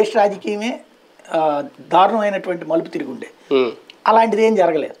 మొత్తం దేశ రాజకీయమే దారుణమైనటువంటి మలుపు తిరిగి ఉండే. అలాంటిది ఏం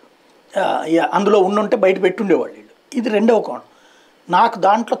జరగలేదు. అందులో ఉండుంటే బయట పెట్టుండేవాళ్ళు వీళ్ళు. ఇది రెండవ కోణం. నాకు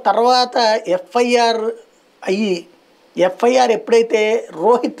దాంట్లో తర్వాత ఎఫ్ఐఆర్ అయ్యి ఎఫ్ఐఆర్ ఎప్పుడైతే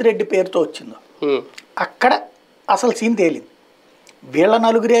రోహిత్ రెడ్డి పేరుతో వచ్చిందో అక్కడ అసలు సీన్ తేలింది. వీళ్ళ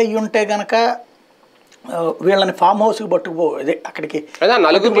నలుగురే అయ్యి ఉంటే గనక వీళ్ళని ఫామ్ హౌస్కి పట్టుకుపో, అదే అక్కడికి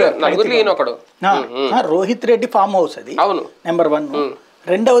రోహిత్ రెడ్డి ఫామ్ హౌస్ అది నెంబర్ 1.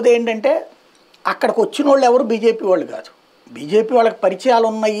 రెండవది ఏంటంటే అక్కడికి వచ్చిన వాళ్ళు ఎవరు బీజేపీ వాళ్ళు కాదు. బీజేపీ వాళ్ళకి పరిచయాలు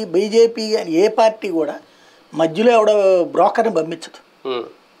ఉన్నాయి. బీజేపీ అని ఏ పార్టీ కూడా మధ్యలో ఎవడో బ్రోకర్ని పంపించదు,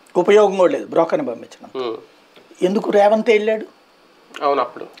 ఉపయోగం కూడా లేదు బ్రోకర్ని పంపించడం. ఎందుకు రేవంత్ వెళ్ళాడు?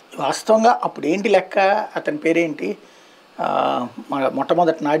 అప్పుడు వాస్తవంగా అప్పుడు ఏంటి లెక్క, అతని పేరేంటి,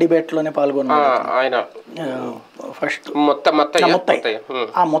 మొట్టమొదటి నా డిబేట్లోనే పాల్గొన్నాడు ఆయన. ఫస్ట్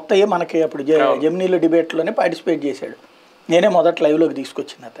ఆ మొత్తయ్య మనకి అప్పుడు జెమినీలో డిబేట్లోనే పార్టిసిపేట్ చేశాడు. నేనే మొదటి లైవ్లోకి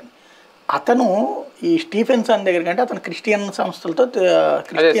తీసుకొచ్చింది అతను. అతను ఈ స్టీఫెన్సన్ దగ్గర కంటే అతను క్రిస్టియన్ సంస్థలతో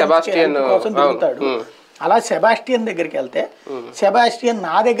కోసం తిరుగుతాడు. అలా సెబాస్టియన్ దగ్గరికి వెళ్తే సెబాస్టియన్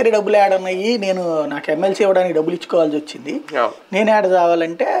నా దగ్గర డబ్బులు యాడన్నాయి, నాకు ఎమ్మెల్సీ ఇవ్వడానికి డబ్బులు ఇచ్చుకోవాల్సి వచ్చింది, నేను యాడ్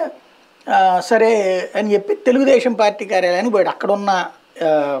కావాలంటే సరే అని చెప్పి తెలుగుదేశం పార్టీ కార్యాలయానికి పోయాడు. అక్కడ ఉన్న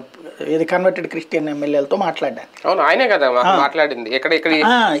ఇది కన్వర్టెడ్ క్రిస్టియన్ ఎమ్మెల్యేలతో మాట్లాడాను. ఆయనే కదా మాట్లాడింది.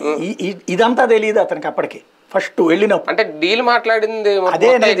 ఇదంతా తెలియదు అతనికి అప్పటికి. ఫస్ట్ వెళ్ళినప్పుడు అంటే డీల్ మాట్లాడింది అదే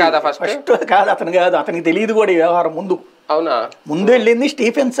ఫస్ట్ కాదు, అతను కాదు, అతనికి తెలియదు కూడా ఈ వ్యవహారం. ముందు వెళ్ళింది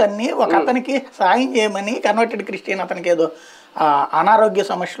స్టీఫెన్సన్ని ఒక అతనికి సాయం చేయమని, కన్వర్టెడ్ క్రిస్టియన్ అతనికి ఏదో అనారోగ్య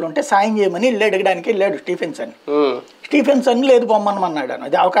సమస్యలు ఉంటే సాయం చేయమని అడగడానికి వెళ్ళాడు స్టీఫెన్సన్. స్టీఫెన్సన్ లేదు పొమ్మన్నాడు.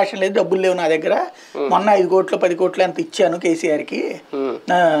 అది అవకాశం లేదు, డబ్బులు లేవు నా దగ్గర, మొన్న 5 కోట్లు 10 కోట్లు ఎంత ఇచ్చాను కేసీఆర్కి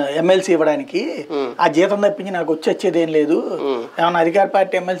ఎమ్మెల్సీ ఇవ్వడానికి, ఆ జీతం తప్పించి నాకు వచ్చేదేం లేదు, ఏమన్నా అధికార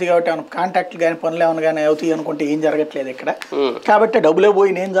పార్టీ ఎమ్మెల్సీ కాబట్టి ఏమైనా కాంటాక్ట్లు కానీ పనులు ఏమైనా కానీ అవుతాయి అనుకుంటే ఏం జరగట్లేదు ఇక్కడ, కాబట్టి డబ్బులే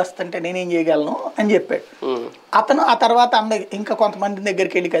పోయి నేను చేస్తుంటే నేనేం చేయగలను అని చెప్పాడు. అతను ఆ తర్వాత ఇంకా కొంతమంది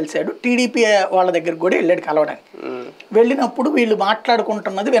దగ్గరికి వెళ్ళి కలిశాడు. టీడీపీ వాళ్ళ దగ్గరికి కూడా వెళ్ళాడు కలవడానికి. వెళ్ళినప్పుడు వీళ్ళు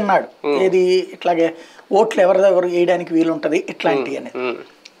మాట్లాడుకుంటున్నది విన్నాడు. ఏది ఇట్లాగే ఓట్లు ఎవరెవరు వేయడానికి వీలుంటుంది ఇట్లాంటివి అనేది.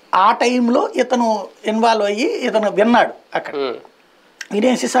 ఆ టైంలో ఇతను ఇన్వాల్వ్ అయ్యి ఇతను విన్నాడు అక్కడ.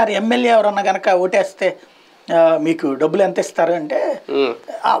 వినేసి సార్ ఎమ్మెల్యే ఎవరన్నా కనుక ఓటేస్తే మీకు డబ్బులు ఎంత ఇస్తారు అంటే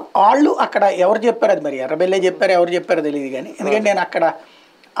వాళ్ళు అక్కడ ఎవరు చెప్పారు, అది మరి ఎర్రబెల్లే చెప్పారు ఎవరు చెప్పారో తెలియదు కానీ, ఎందుకంటే నేను అక్కడ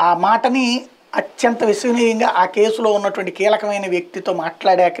ఆ మాటని అత్యంత విశ్వనీయంగా ఆ కేసులో ఉన్నటువంటి కీలకమైన వ్యక్తితో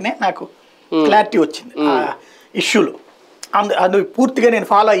మాట్లాడాకనే నాకు క్లారిటీ వచ్చింది ఆ ఇష్యూలో. అది పూర్తిగా నేను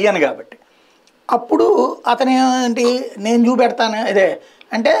ఫాలో అయ్యాను కాబట్టి. అప్పుడు అతను ఏంటి, నేను చూపెడతాను అదే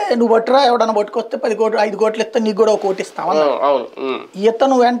అంటే నువ్వు పట్టురా, ఎవడన్నా పట్టుకొస్తే 10 కోట్లు 5 కోట్లు ఇస్తే నీకు కూడా 1 కోటి ఇస్తామన్నా.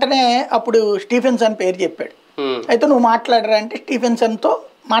 ఇతను వెంటనే అప్పుడు స్టీఫెన్సన్ పేరు చెప్పాడు. అయితే నువ్వు మాట్లాడరా అంటే స్టీఫెన్సన్తో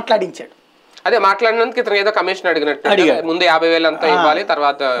మాట్లాడించాడు. అదే మాట్లాడినందుకు ఇతను ఏదో కమిషన్ అడిగినట్టు ముందు 50,000 అంతా ఇవ్వాలి,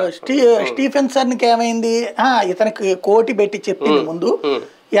 తర్వాత స్టీఫెన్సన్కి ఏమైంది, ఇతనికి 1 కోటి పెట్టి చెప్పింది ముందు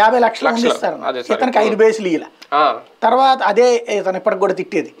 50 లక్షలు ఇస్తారు, ఇతనికి 5 బేసులు ఇలా. తర్వాత అదే ఇతను ఇప్పటికి కూడా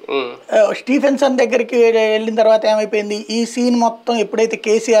తిట్టేది. స్టీఫెన్సన్ దగ్గరికి వెళ్ళిన తర్వాత ఏమైపోయింది, ఈ సీన్ మొత్తం ఎప్పుడైతే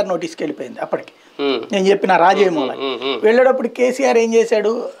కేసీఆర్ నోటీస్కి వెళ్ళిపోయింది అప్పటికి నేను చెప్పిన రాజేమూల వెళ్ళేటప్పుడు కేసీఆర్ ఏం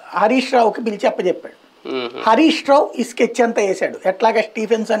చేశాడు, హరీష్ రావుకి పిలిచి అప్పచెప్పాడు. హరీష్ రావు ఈ స్కెచ్ అంతా వేసాడు. ఎట్లాగా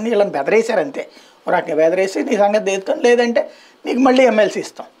స్టీఫెన్సన్ వీళ్ళని బెదరేశారు అంతే, రకంగా బెదరేసి నీ సంగతి తెస్తాం, లేదంటే నీకు మళ్ళీ ఎమ్మెల్సీ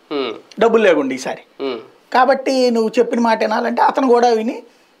ఇస్తాం డబ్బులు లేకుండా ఈసారి, కాబట్టి నువ్వు చెప్పిన మాట వినాలంటే అతను కూడా విని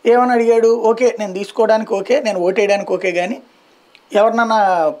ఏమని అడిగాడు, ఓకే నేను తీసుకోవడానికి ఓకే, నేను ఓటేయడానికి ఓకే, కానీ ఎవరినన్నా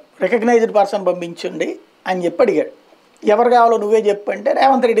రికగ్నైజ్డ్ పర్సన్ పంపించండి అని చెప్పి అడిగాడు. ఎవరు కావాలో నువ్వే చెప్పు అంటే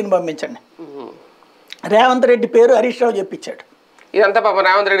రేవంత్ రెడ్డిని పంపించండి. రేవంత్ రెడ్డి పేరు హరీష్ రావు చెప్పించాడు. ఇదంతా పాపం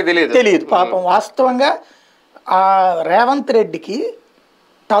రేవంత్ రెడ్డి తెలియదు పాపం. వాస్తవంగా ఆ రేవంత్ రెడ్డికి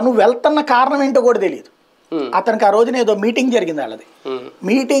తను వెళ్తున్న కారణం ఏంటో కూడా తెలియదు. అతనికి ఆ రోజున ఏదో మీటింగ్ జరిగింది వాళ్ళది.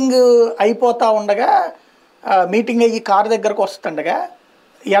 మీటింగ్ అయిపోతా ఉండగా మీటింగ్ అయ్యి కారు దగ్గరకు వస్తుండగా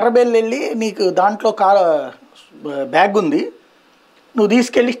ఎర్రబెల్లి వెళ్ళి నీకు దాంట్లో బ్యాగ్ ఉంది నువ్వు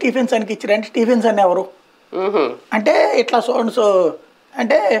తీసుకెళ్ళి స్టీఫెన్సన్కి ఇచ్చిరంటే స్టీఫెన్సన్ ఎవరు అంటే ఇట్లా సో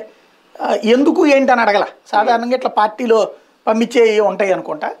అంటే ఎందుకు ఏంటి అని అడగల. సాధారణంగా ఇట్లా పార్టీలో పంపించే ఉంటాయి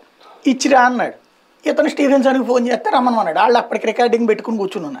అనుకుంటా, ఇచ్చిరా అన్నాడు. ఇతను స్టీఫెన్సన్కి ఫోన్ చేస్తే రమ్మన్నాడు. వాళ్ళు అప్పటికి రికార్డింగ్ పెట్టుకుని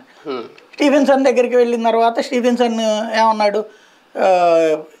కూర్చుని ఉన్నారు. స్టీఫెన్సన్ దగ్గరికి వెళ్ళిన తర్వాత స్టీఫెన్సన్ ఏమన్నాడు,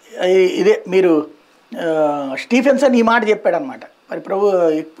 ఇదే మీరు స్టీఫెన్సన్ ఈ మాట చెప్పాడు అనమాట. మరి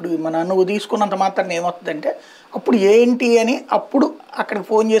ఇప్పుడు నువ్వు తీసుకున్నంత మాత్రం ఏమవుతుందంటే అప్పుడు ఏంటి అని అప్పుడు అక్కడికి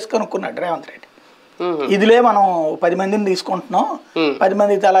ఫోన్ చేసి కనుక్కున్నాడు రేవంత్ రెడ్డి. ఇదిలే మనం 10 మందిని తీసుకుంటున్నాం, 10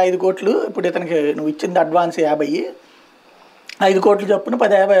 మంది తలా 5 కోట్లు, ఇప్పుడు ఇతనికి నువ్వు ఇచ్చింది అడ్వాన్స్ 50, 5 కోట్లు చొప్పున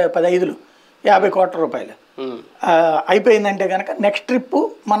 50 కోట్ల రూపాయలు అయిపోయిందంటే కనుక నెక్స్ట్ ట్రిప్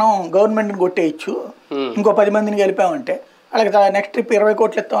మనం గవర్నమెంట్ని కొట్టేయచ్చు, ఇంకో 10 మందిని కలిపామంటే అలాగే నెక్స్ట్ ట్రిప్ 20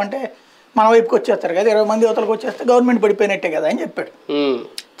 కోట్లు ఇస్తామంటే మన వైపుకి వచ్చేస్తారు కదా, 20 మంది యువతలకు వచ్చేస్తే గవర్నమెంట్ పడిపోయినట్టే కదా అని చెప్పాడు.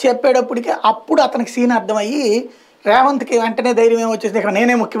 చెప్పేటప్పటికి అప్పుడు అతనికి సీన్ అర్థమయ్యి రేవంత్కి వెంటనే ధైర్యం ఏమొచ్చేసి ఇక్కడ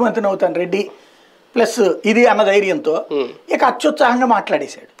నేనే ముఖ్యమంత్రిని అవుతాను రెడ్డి ప్లస్ ఇది అన్న ధైర్యంతో ఇక అత్యుత్సాహంగా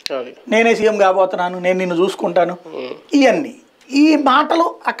మాట్లాడేశాడు. నేనే సీఎం కాబోతున్నాను, నేను నిన్ను చూసుకుంటాను, ఇవన్నీ ఈ మాటలు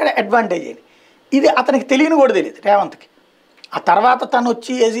అక్కడ అడ్వాంటేజ్ అయ్యింది. ఇది అతనికి తెలియని కూడా తెలియదు రేవంత్కి. ఆ తర్వాత తను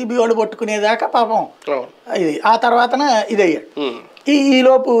వచ్చి ఏసీబీ వాళ్ళు పట్టుకునేదాకా పాపం ఇది ఆ తర్వాతన ఇది అయ్యాడు.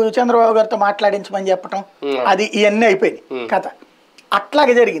 ఈలోపు చంద్రబాబు గారితో మాట్లాడించమని చెప్పటం అది ఇవన్నీ అయిపోయింది కథ.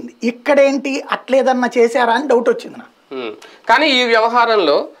 అట్లాగే జరిగింది. ఇక్కడేంటి అట్లేదన్నా చేశారా అని డౌట్ వచ్చింది నాకు. కానీ ఈ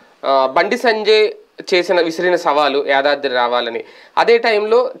వ్యవహారంలో బండి సంజయ్ విసిరిన సవాలు యాదాద్రి రావాలని, అదే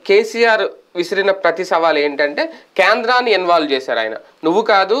టైంలో కేసీఆర్ విసిరిన ప్రతి సవాల్ ఏంటంటే కేంద్రాన్ని ఇన్వాల్వ్ చేశారు ఆయన. నువ్వు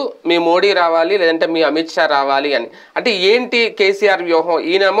కాదు మీ మోడీ రావాలి, లేదంటే మీ అమిత్ షా రావాలి అని. అంటే ఏంటి కేసీఆర్ వ్యూహం?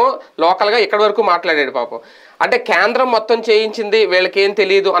 ఈయనేమో లోకల్గా ఇక్కడి వరకు మాట్లాడాడు పాపం. అంటే కేంద్రం మొత్తం చేయించింది వీళ్ళకేం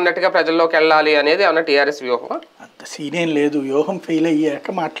తెలియదు అన్నట్టుగా ప్రజల్లోకి వెళ్ళాలి అనేది ఏమన్నా టీఆర్ఎస్ వ్యూహం? అంత సీన్ ఏం లేదు. వ్యూహం ఫెయిల్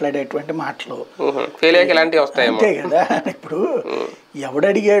అయ్యాక మాట్లాడేటువంటి మాటలు ఫెయిల్ అయ్యాక ఇలాంటివి వస్తాయి అంతే కదా. ఇప్పుడు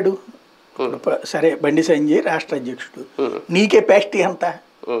ఎవడడిగాడు? సరే బండి సంజయ్ రాష్ట్ర అధ్యక్షుడు, నీకే పేస్టీ ఎంత?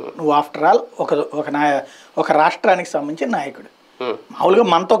 నువ్వు ఆఫ్టర్ ఆల్ ఒక రాష్ట్రానికి సంబంధించిన నాయకుడు. మామూలుగా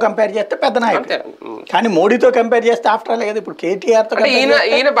మనతో కంపేర్ చేస్తే పెద్ద నాయకుడు, కానీ మోడీతో కంపేర్ చేస్తే ఆఫ్టర్ ఆల్ కదా. ఇప్పుడు కేటీఆర్ తో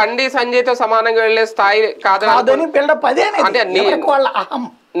ఈయన బండి సంజయ్ తో సమానంగా వెళ్లే స్థాయి కాదని బిల్డప్ అదే వాళ్ళ అహం.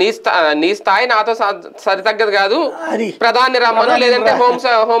 నీ స్థాయి నాతో సరితగ్గదు కాదు, ప్రధాని రమ్మను లేదంటే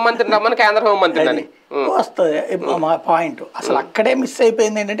హోంమంత్రిని రమ్మను, కేంద్ర హోంమంత్రి అని వస్తుంది మా పాయింట్. అసలు అక్కడే మిస్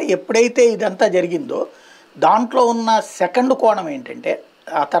అయిపోయింది ఏంటంటే ఎప్పుడైతే ఇదంతా జరిగిందో దాంట్లో ఉన్న సెకండ్ కోణం ఏంటంటే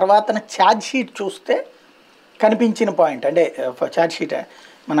ఆ తర్వాత ఛార్జ్ షీట్ చూస్తే కనిపించిన పాయింట్ అంటే ఛార్జ్ షీట్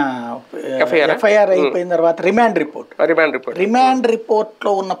మన ఎఫ్ఐఆర్ అయిపోయిన తర్వాత రిమాండ్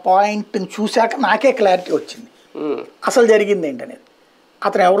రిపోర్ట్లో ఉన్న పాయింట్ని చూశాక నాకే క్లారిటీ వచ్చింది అసలు జరిగింది ఏంటనేది.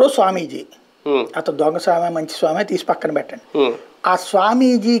 అతను ఎవరో స్వామీజీ, అతను దొంగ స్వామి మంచి స్వామి తీసి పక్కన పెట్టండి. ఆ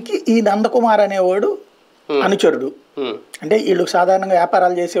స్వామీజీకి ఈ నందకుమార్ అనేవాడు అనుచరుడు. అంటే వీళ్ళు సాధారణంగా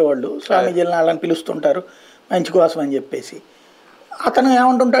వ్యాపారాలు చేసేవాళ్ళు స్వామీజీలను వాళ్ళని పిలుస్తుంటారు మంచి కోసం అని చెప్పేసి. అతను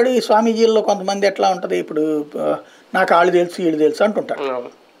ఏమంటుంటాడు, ఈ స్వామీజీల్లో కొంతమంది ఎట్లా ఉంటుంది, ఇప్పుడు నాకు వాళ్ళు తెలుసు వీళ్ళు తెలుసు అంటుంటాడు.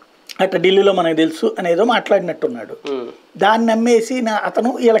 అట్లా ఢిల్లీలో మనకు తెలుసు అనేదో మాట్లాడినట్టున్నాడు. దాన్ని నమ్మేసి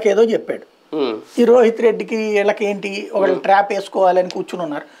అతను వీళ్ళకేదో చెప్పాడు. ఈ రోహిత్ రెడ్డికి వీళ్ళకేంటి ఒకళ్ళు ట్రాప్ వేసుకోవాలని కూర్చుని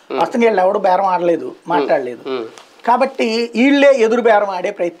ఉన్నారు. అసలు వీళ్ళు ఎవడు బేరం ఆడలేదు, మాట్లాడలేదు. కాబట్టి వీళ్ళే ఎదురు బేరం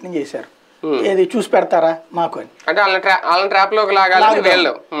ఆడే ప్రయత్నం చేశారు. ఏది చూసి పెడతారా మాకు అని.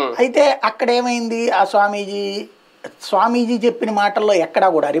 అయితే అక్కడ ఏమైంది, ఆ స్వామీజీ చెప్పిన మాటల్లో ఎక్కడా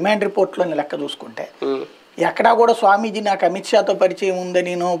కూడా రిమాండ్ రిపోర్ట్లోని లెక్క చూసుకుంటే ఎక్కడా కూడా స్వామీజీ నాకు అమిత్ షాతో పరిచయం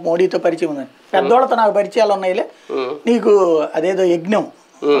ఉందని, నేను మోడీతో పరిచయం ఉందని, పెద్దోళ్ళతో నాకు పరిచయాలు ఉన్నాయిలే, నీకు అదేదో యజ్ఞం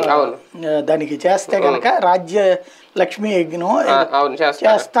దానికి చేస్తే కనుక రాజ్య లక్ష్మీ యజ్ఞం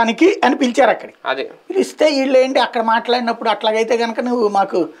చేస్తానికి అని పిలిచారు. అక్కడికి పిలిస్తే వీళ్ళు ఏంటి అక్కడ మాట్లాడినప్పుడు అట్లాగైతే కనుక నువ్వు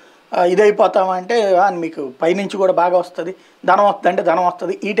మాకు ఇదైపోతావా అంటే మీకు పైనుంచి కూడా బాగా వస్తుంది, ధనం వస్తుంది అంటే ధనం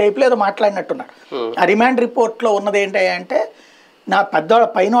వస్తుంది, ఈ టైప్లో ఏదో మాట్లాడినట్టున్నారు. ఆ రిమాండ్ రిపోర్ట్లో ఉన్నది ఏంటి అంటే నా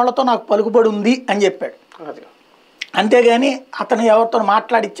పైన వాళ్ళతో నాకు పలుకుబడి ఉంది అని చెప్పాడు. అంతేగాని అతను ఎవరితో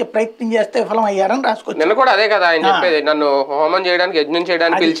మాట్లాడిచ్చే ప్రయత్నం చేస్తే విఫలం అయ్యారని రాసుకోవచ్చు. నిన్న కూడా అదే కదా ఆయన చెప్పేది, నన్ను హోమం చేయడానికి యజ్ఞం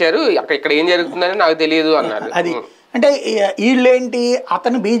చేయడానికి పిలిచారు, ఇక్కడ ఏం జరుగుతుందని నాకు తెలియదు అన్నారు. అది అంటే వీళ్ళేంటి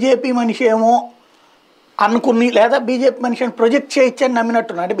అతను బీజేపీ మనిషి ఏమో అనుకుని లేదా బీజేపీ మనిషిని ప్రొజెక్ట్ చేయొచ్చని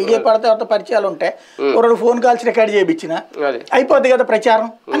నమ్మినట్టున్నా. అంటే బీజేపీ వాళ్ళతో ఎవరితో పరిచయాలు ఉంటే ఒకరు ఫోన్ కాల్స్ రికార్డ్ చేయించిన అయిపోద్ది కదా ప్రచారం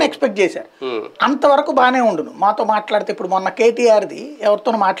అని ఎక్స్పెక్ట్ చేశారు. అంతవరకు బాగానే ఉండును. మాతో మాట్లాడితే ఇప్పుడు మొన్న కేటీఆర్ది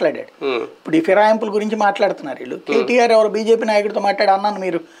ఎవరితో మాట్లాడాడు, ఇప్పుడు ఈ ఫిరాయింపుల గురించి మాట్లాడుతున్నారు వీళ్ళు. కేటీఆర్ ఎవరు బీజేపీ నాయకుడితో మాట్లాడి అన్నాను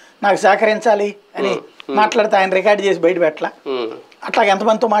మీరు నాకు సహకరించాలి అని మాట్లాడితే ఆయన రికార్డ్ చేసి బయట పెట్టలా. అట్లాగే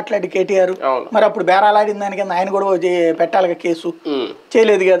ఎంతమందితో మాట్లాడి కేటీఆర్ మరి అప్పుడు బేరాలాడిన దానికి ఆయన కూడా పెట్టాలి కేసు,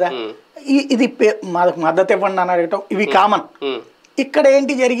 చేయలేదు కదా. ఇది మద్దతు ఇవ్వండి అని అడగటం ఇవి కామన్. ఇక్కడ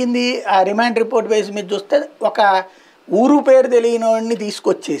ఏంటి జరిగింది, ఆ రిమాండ్ రిపోర్ట్ బేస్ మీద చూస్తే ఒక ఊరు పేరు తెలియని వాడిని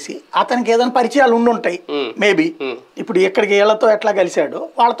తీసుకొచ్చేసి అతనికి ఏదైనా పరిచయాలు ఉండుంటాయి మేబీ. ఇప్పుడు ఇక్కడికి వీళ్ళతో ఎట్లా కలిశాడో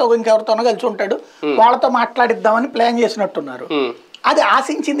వాళ్ళతో ఇంకెవరితోనో కలిసి ఉంటాడు, వాళ్ళతో మాట్లాడిద్దామని ప్లాన్ చేసినట్టున్నారు. అది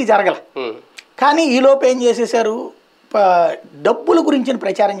ఆశించింది జరగల. కానీ ఈలోపు ఏం చేసేసారు, డబ్బుల గురించి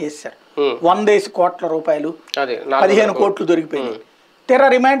ప్రచారం చేశారు. 100 కోట్ల రూపాయలు 15 కోట్లు దొరికిపోయింది. తెర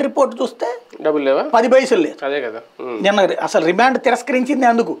రిమాండ్ రిపోర్ట్ చూస్తే డబ్బులు లేవా, 10 పైసలు లేదు. అదే కదా నిన్న అసలు రిమాండ్ తిరస్కరించింది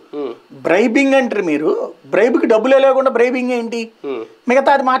అందుకు. బ్రైబింగ్ అంటారు మీరు, బ్రైబ్కి డబ్బులే లేకుండా బ్రైబింగ్ ఏంటి?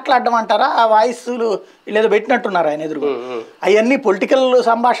 మిగతా అది మాట్లాడడం అంటారా? ఆ వాయిస్లు లేదో పెట్టినట్టున్నారు ఆయన ఎదురుగా. అవన్నీ పొలిటికల్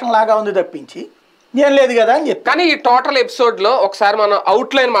సంభాషణ లాగా ఉంది తప్పించి ఏం లేదు కదా అని చెప్పి. కానీ ఈ టోటల్ ఎపిసోడ్లో ఒకసారి మనం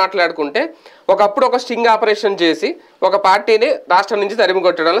అవుట్లైన్ మాట్లాడుకుంటే, ఒకప్పుడు ఒక స్టింగ్ ఆపరేషన్ చేసి ఒక పార్టీని రాష్ట్రం నుంచి తరిమి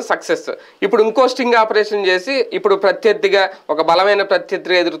కొట్టడంలో సక్సెస్. ఇప్పుడు ఇంకో స్టింగ్ ఆపరేషన్ చేసి ఇప్పుడు ప్రత్యర్థిగా ఒక బలమైన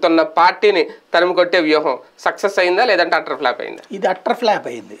ప్రత్యర్థిగా ఎదురుతున్న పార్టీని తరిమి కొట్టే వ్యూహం సక్సెస్ అయిందా లేదంటే అట్టర్ ఫ్లాప్ అయిందా? ఇది అట్టర్ ఫ్లాప్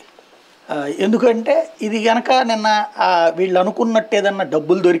అయింది. ఎందుకంటే ఇది కనుక నిన్న వీళ్ళు అనుకున్నట్టు ఏదన్నా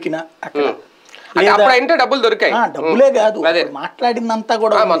డబ్బులు దొరికినా అక్కడ అప్పుడంటే డబ్బులు దొరికాయి. డబ్బులే కాదు, మాట్లాడిందంతా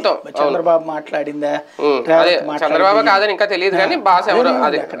కూడా చంద్రబాబు మాట్లాడిందా, చంద్రబాబు కాదని ఇంకా తెలియదు కానీ భాష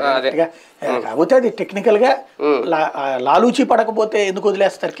కాకపోతే అది టెక్నికల్ గా లాలూచి పడకపోతే ఎందుకు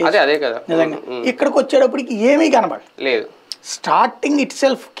వదిలేస్తారు అదే కదా. నిజంగా ఇక్కడికి వచ్చేటప్పటికి ఏమీ కనబడలేదు. స్టార్టింగ్ ఇట్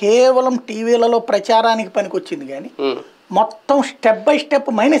సెల్ఫ్ కేవలం టీవీలలో ప్రచారానికి పనికొచ్చింది కానీ మొత్తం స్టెప్ బై స్టెప్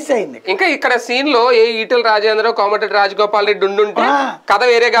మైనస్ అయింది. ఇంకా ఇక్కడ సీన్ లో ఏ ఈటల రాజేంద్ర, కోమటిరెడ్డి రాజగోపాల్ రెడ్డి ఉండుంటే కథ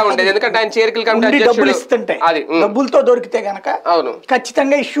వేరేగా ఉండేది. ఎందుకంటే ఆయన చేరికల కమిటీ డబ్బులు ఇస్తుంటే డబ్బులతో దొరికితే గనక అవును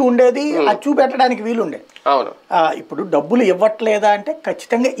ఖచ్చితంగా ఇష్యూ ఉండేది, అది చూపెట్టడానికి వీలు ఉండేది. అవును ఇప్పుడు డబ్బులు ఇవ్వట్లేదా అంటే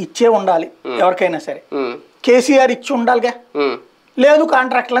ఖచ్చితంగా ఇచ్చే ఉండాలి ఎవరికైనా సరే. కేసీఆర్ ఇచ్చి ఉండాలిగా, లేదు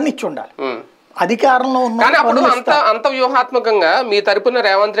కాంట్రాక్ట్లన్నీ ఇచ్చి ఉండాలి. అధికారంలో ఉన్న అంత వ్యూహాత్మకంగా మీ తరపున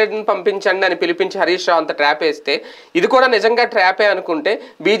రేవంత్ రెడ్డిని పంపించండి అని పిలిపించి హరీష్ రావు అంత ట్రాప్ వేస్తే, ఇది కూడా నిజంగా ట్రాపే అనుకుంటే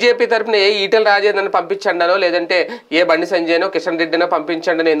బీజేపీ తరపున ఏ ఈటల రాజేంద్రని పంపించండనో లేదంటే ఏ బండి సంజయ్నో కిషన్ రెడ్డినో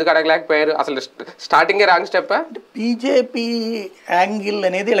పంపించండి అని ఎందుకు అడగలేకపోయారు? అసలు స్టార్టింగే రాంగ్ స్టెప్. బీజేపీ యాంగిల్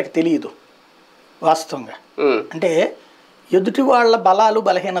అనేది వీళ్ళకి తెలియదు వాస్తవంగా. అంటే ఎదుటి వాళ్ళ బలాలు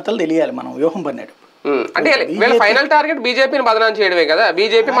బలహీనతలు తెలియాలి మనం వ్యూహం పన్నాడు. అంటే వీళ్ళ ఫైనల్ టార్గెట్ బీజేపీని బదనాం చేయడమే కదా,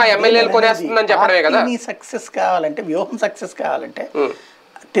 బీజేపీ మా ఎమ్మెల్యేలు కొనేస్తుందని చెప్పడమే కదా. సక్సెస్ కావాలంటే, వ్యూహం సక్సెస్ కావాలంటే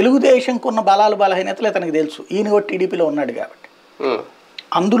తెలుగుదేశంకు ఉన్న బలాలు బలహీనతలు ఇతనికి తెలుసు. ఈయన కూడా టీడీపీలో ఉన్నాడు కాబట్టి.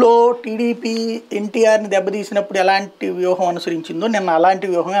 అందులో టీడీపీ ఎన్టీఆర్ని దెబ్బతీసినప్పుడు ఎలాంటి వ్యూహం అనుసరించిందో నిన్న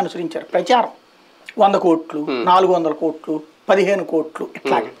అలాంటి వ్యూహమే అనుసరించారు. ప్రచారం 100 కోట్లు, 400 కోట్లు, 15 కోట్లు,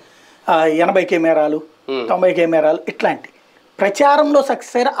 ఇట్లా 80 కెమెరాలు, 90 కెమెరాలు, ఇట్లాంటి ప్రచారంలో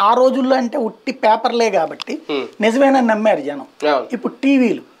సక్సెస్ అయ్యారు. ఆ రోజుల్లో అంటే ఉట్టి పేపర్లే కాబట్టి నిజమేనని నమ్మారు జనం. ఇప్పుడు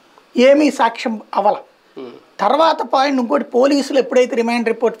టీవీలు ఏమీ సాక్ష్యం అవ్వాల. తర్వాత పాయింట్ ఇంకోటి, పోలీసులు ఎప్పుడైతే రిమాండ్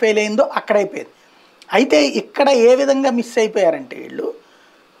రిపోర్ట్ ఫెయిల్ అయిందో అక్కడ అయిపోయింది. అయితే ఇక్కడ ఏ విధంగా మిస్ అయిపోయారంటే వీళ్ళు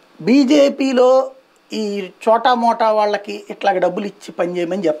బీజేపీలో ఈ చోటా మోటా వాళ్ళకి ఇట్లా డబ్బులు ఇచ్చి పని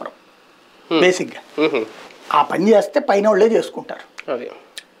చేయమని చెప్పరు. బేసిక్గా ఆ పని చేస్తే పైన వాళ్ళే చేసుకుంటారు.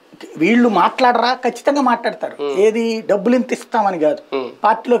 వీళ్ళు మాట్లాడరా? ఖచ్చితంగా మాట్లాడతారు. ఏది డబ్బులు ఇంత ఇస్తామని కాదు,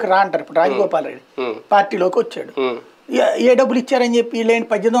 పార్టీలోకి రా అంటారు. ఇప్పుడు రాజగోపాల్ రెడ్డి పార్టీలోకి వచ్చాడు, ఏ డబ్బులు ఇచ్చారని చెప్పి వీళ్ళేంటి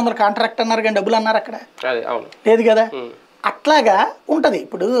 1800 కాంట్రాక్ట్ అన్నారు కానీ డబ్బులు అన్నారు అక్కడ లేదు కదా. అట్లాగా ఉంటుంది.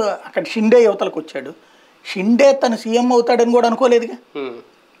 ఇప్పుడు అక్కడ షిండే యువతలకు వచ్చాడు, షిండే తను సీఎం అవుతాడని కూడా అనుకోలేదుగా.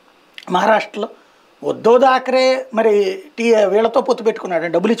 మహారాష్ట్రలో ఉద్ధవ్ థాకరే మరి వీళ్ళతో పొత్తు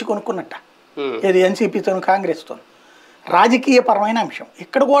పెట్టుకున్నాడు, డబ్బులు ఇచ్చి కొనుక్కున్నట్ట. ఏది ఎన్సీపీతో కాంగ్రెస్తో. రాజకీయపరమైన అంశం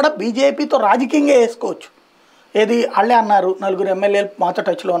ఇక్కడ కూడా బీజేపీతో రాజకీయంగా వేసుకోవచ్చు. ఏది వాళ్ళే అన్నారు 4 ఎమ్మెల్యేలు మాతో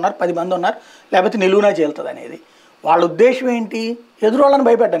టచ్లో ఉన్నారు, 10 మంది ఉన్నారు, లేకపోతే నిలువునా చేలుతుంది అనేది. వాళ్ళ ఉద్దేశం ఏంటి? ఎదురు వాళ్ళని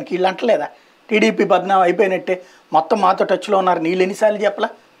భయపెట్టడానికి. వీళ్ళు అంటలేదా టీడీపీ బద్నాం అయిపోయినట్టే, మొత్తం మాతో టచ్లో ఉన్నారు, నీళ్ళు ఎన్నిసార్లు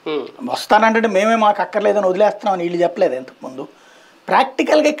చెప్పలా? వస్తానంటే మేమే మాకు అక్కర్లేదని వదిలేస్తున్నాం, నీళ్ళు చెప్పలేదు ఇంతకుముందు.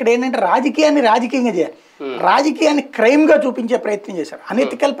 ప్రాక్టికల్గా ఇక్కడ ఏంటంటే రాజకీయాన్ని రాజకీయంగా చేయాలి, రాజకీయాన్ని క్రైమ్గా చూపించే ప్రయత్నం చేశారు.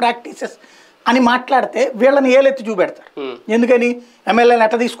 అనెథికల్ ప్రాక్టీసెస్ అని మాట్లాడితే వీళ్ళని ఏలెత్తి చూపెడతారు. ఎందుకని ఎమ్మెల్యేలు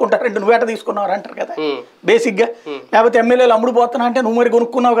ఎట్లా తీసుకుంటారు, నువ్వు ఎట్లా తీసుకున్నావు అంటారు కదా బేసిక్గా. లేకపోతే ఎమ్మెల్యేలు అమ్ముడు పోతున్నా అంటే నువ్వు మరి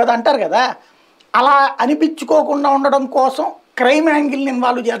కొనుక్కున్నావు కదా అంటారు కదా. అలా అనిపించుకోకుండా ఉండడం కోసం క్రైమ్ యాంగిల్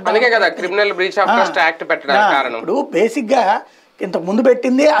ఇన్వాల్వ్ చేద్దాం. ఇప్పుడు బేసిక్గా ఇంతకు ముందు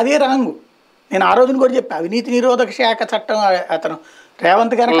పెట్టింది అదే రాంగు. నేను ఆ రోజున కూడా చెప్పా, అవినీతి నిరోధక శాఖ చట్టం అతను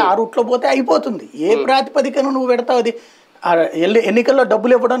రేవంత్ కనుక ఆ రూట్లో పోతే అయిపోతుంది. ఏ ప్రాతిపదికను నువ్వు పెడతావు? అది ఎన్నికల్లో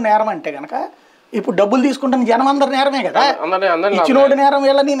డబ్బులు ఇవ్వడం నేరం అంటే కనుక ఇప్పుడు డబ్బులు తీసుకుంటాను జనం అందరు నేరమే కదా. ఇచ్చినోడు నేరం,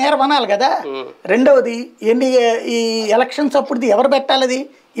 వీళ్ళని నేరం అనాలి కదా. రెండవది ఈ ఎలక్షన్స్ అప్పుడు ఎవరు పెట్టాలి? అది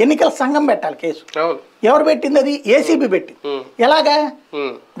ఎన్నికల సంఘం పెట్టాలి కేసు. ఎవరు పెట్టింది? అది ఏసీబీ పెట్టింది. ఎలాగా?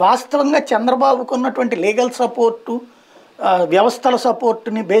 వాస్తవంగా చంద్రబాబుకు ఉన్నటువంటి లీగల్ సపోర్టు, వ్యవస్థల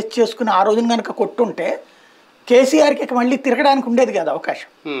సపోర్టుని బేస్ చేసుకుని ఆ రోజున కనుక కొట్టుంటే కేసీఆర్కి మళ్ళీ తిరగడానికి ఉండేది కదా అవకాశం,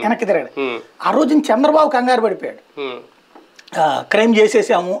 వెనక్కి తిరగడం. ఆ రోజున చంద్రబాబు కంగారు పడిపోయాడు, క్రైమ్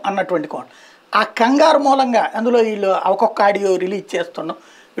చేసేసాము అన్నటువంటి కోణం. ఆ కంగారు మూలంగా అందులో వీళ్ళు ఒక్కొక్క ఆడియో రిలీజ్ చేస్తున్నాం,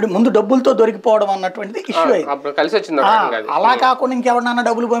 ఇప్పుడు ముందు డబ్బులతో దొరికిపోవడం అన్నటువంటిది ఇష్యూ అయింది. కలిసి వచ్చింది. అలా కాకుండా ఇంకెవరన్నా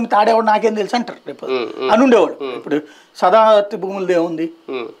డబ్బులు పోయి తాడేవాడు నాకేం తెలుసు అంటారు రేపు అని ఉండేవాడు. ఇప్పుడు సదావర్తి భూములదే ఉంది,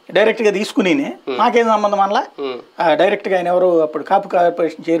 డైరెక్ట్ గా తీసుకుని నాకేం సంబంధం అనలా, డైరెక్ట్ గా ఆయన ఎవరు అప్పుడు కాపు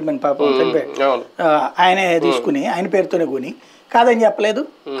కార్పొరేషన్ చైర్మన్ పాపం చనిపోయాడు, ఆయనే తీసుకుని ఆయన పేరుతోనే కొని కాదని చెప్పలేదు.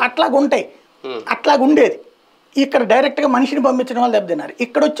 అట్లాగుంటాయి, అట్లాగుండేది. ఇక్కడ డైరెక్ట్ గా మనిషిని పంపించడం వల్ల దెబ్బతిన్నారు.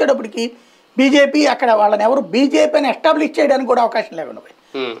 ఇక్కడ వచ్చేటప్పటికి బీజేపీ అక్కడ వాళ్ళని ఎవరు బీజేపీని ఎస్టాబ్లిష్ చేయడానికి కూడా అవకాశం లేకుండా పోయి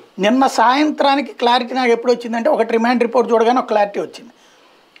నిన్న సాయంత్రానికి క్లారిటీ నాకు ఎప్పుడు వచ్చిందంటే, ఒకటి రిమాండ్ రిపోర్ట్ చూడగానే ఒక క్లారిటీ వచ్చింది.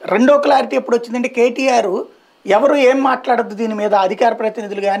 రెండో క్లారిటీ ఎప్పుడు వచ్చిందంటే, కేటీఆర్ ఎవరు ఏం మాట్లాడద్దు దీని మీద, అధికార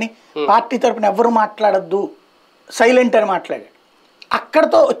ప్రతినిధులు కానీ పార్టీ తరఫున ఎవరు మాట్లాడద్దు, సైలెంట్ అని మాట్లాడాడు.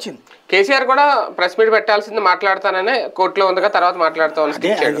 అక్కడతో వచ్చింది. కేసీఆర్ కూడా ప్రెస్ మీట్ పెట్టాల్సింది, మాట్లాడతాననే కోర్టులో ఉందిగా, తర్వాత మాట్లాడతాం.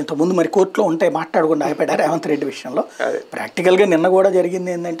 ఇంతకుముందు మరి కోర్టులో ఉంటాయి మాట్లాడకుండా అయిపోయారు రేవంత్ రెడ్డి విషయంలో. ప్రాక్టికల్గా నిన్న కూడా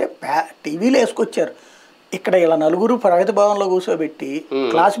జరిగింది ఏంటంటే, టీవీలో వేసుకొచ్చారు. ఇక్కడ ఇలా నలుగురు ప్రగతి భవన్లో కూర్చోబెట్టి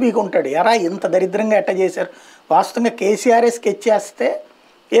క్లాస్ బీకి ఉంటాడు, ఎరా ఇంత దరిద్రంగా ఎట్ట చేశారు. వాస్తవంగా కేసీఆర్ఏ స్కెచ్ చేస్తే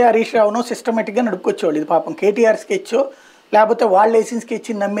ఏ హరీష్ రావునో సిస్టమేటిక్గా నడుపుకొచ్చేవాళ్ళు. ఇది పాపం కేటీఆర్ స్కెచ్, లేకపోతే వాళ్ళు వేసిన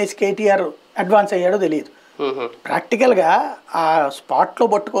స్కెచ్ నమ్మేసి కేటీఆర్ అడ్వాన్స్ అయ్యాడో తెలియదు. ప్రాక్టికల్గా ఆ స్పాట్లో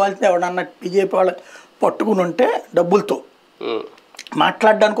పట్టుకోవాల్సింది ఎవడన్నా బీజేపీ వాళ్ళు పట్టుకుని ఉంటే డబ్బులతో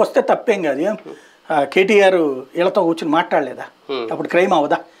మాట్లాడడానికి వస్తే తప్పేం కాదు. కేటీఆర్ వీళ్ళతో కూర్చుని మాట్లాడలేదా, అప్పుడు క్రైమ్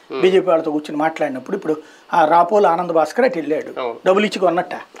అవదా? బీజేపీ వాళ్ళతో కూర్చుని మాట్లాడినప్పుడు ఇప్పుడు ఆ రాపోలు ఆనంద్ భాస్కర్ అటు వెళ్ళాడు, డబ్బులు ఇచ్చి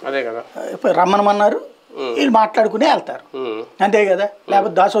కొన్నట్ట, రమ్మనమన్నారు, వీళ్ళు మాట్లాడుకునే వెళ్తారు అంతే కదా.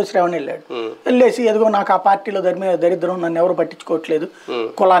 లేకపోతే దాసో శ్రావణ్ వెళ్ళాడు, వెళ్ళేసి ఎదుగో నాకు ఆ పార్టీలో దరిద్రం, నన్ను ఎవరు పట్టించుకోవట్లేదు,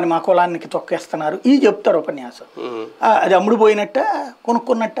 కులాన్ని మా కులానికి తొక్కేస్తున్నారు, ఈ చెప్తారు ఉపన్యాసం. అది అమ్ముడు పోయినట్ట,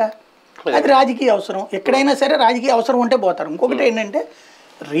 కొనుక్కున్నట్ట. అది రాజకీయ అవసరం. ఎక్కడైనా సరే రాజకీయ అవసరం ఉంటే పోతారు. ఇంకొకటి ఏంటంటే,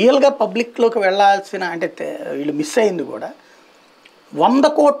 రియల్గా పబ్లిక్లోకి వెళ్ళాల్సిన అంటే వీళ్ళు మిస్ అయింది కూడా 100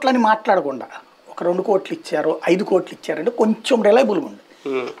 కోట్లని మాట్లాడకుండా ఒక 2 కోట్లు ఇచ్చారు, 5 కోట్లు ఇచ్చారంటే కొంచెం రిలయబుల్గా ఉంది.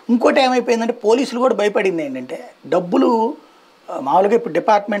 ఇంకోటి ఏమైపోయిందంటే, పోలీసులు కూడా భయపడింది ఏంటంటే, డబ్బులు మామూలుగా ఇప్పుడు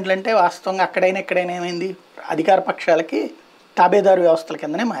డిపార్ట్మెంట్లు అంటే వాస్తవంగా ఎక్కడైనా ఏమైంది, అధికార పక్షాలకి తాబేదారు వ్యవస్థల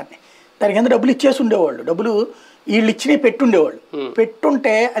కిందనే మారినాయి. దాని కింద డబ్బులు ఇచ్చేసి ఉండేవాళ్ళు, డబ్బులు వీళ్ళు ఇచ్చినవి పెట్టుండేవాళ్ళు.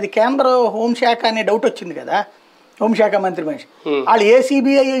 పెట్టుంటే అది కేంద్ర హోంశాఖ అనే డౌట్ వచ్చింది కదా, హోంశాఖ మంత్రి మనిషి వాళ్ళు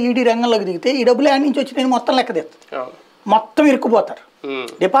ఏసీబీఐ ఈడీ రంగంలోకి దిగితే ఈ డబ్బులు యాడ్ నుంచి వచ్చి నేను మొత్తం లెక్క తెస్తుంది, మొత్తం ఇరుక్కుపోతారు,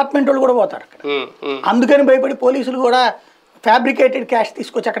 డిపార్ట్మెంట్ వాళ్ళు కూడా పోతారు అక్కడ. అందుకని భయపడి పోలీసులు కూడా ఫ్యాబ్రికేటెడ్ క్యాష్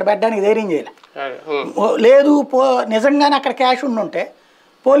తీసుకొచ్చి అక్కడ పెట్టడానికి ధైర్యం చేయలే. లేదు నిజంగానే అక్కడ క్యాష్ ఉండుంటే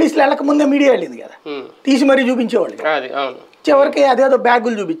పోలీసులు వెళ్ళక ముందే మీడియా వెళ్ళింది కదా, తీసి మరీ చూపించేవాళ్ళు. చివరికి అదేదో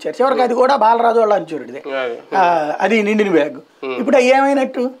బ్యాగులు చూపించారు, చివరికి అది కూడా బాలరాజు వాళ్ళ అంచూరుడిదే, అది నిండిన బ్యాగ్. ఇప్పుడు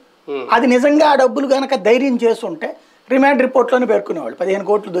ఏమైనట్టు, అది నిజంగా ఆ డబ్బులు కనుక ధైర్యం చేస్తుంటే రిమాండ్ రిపోర్ట్లోనే పేర్కొనేవాళ్ళు 15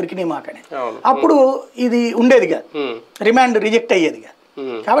 కోట్లు దొరికినాయి మాకని. అప్పుడు ఇది ఉండేది కాదు, రిమాండ్ రిజెక్ట్ అయ్యేది కాదు.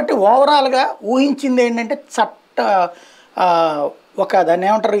 కాబట్టి ఓవరాల్గా ఊహించింది ఏంటంటే, ఒక దాన్ని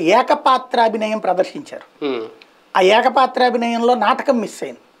ఏమంటారు ఏకపాత్రాభినయం ప్రదర్శించారు. ఆ ఏకపాత్రాభినయంలో నాటకం మిస్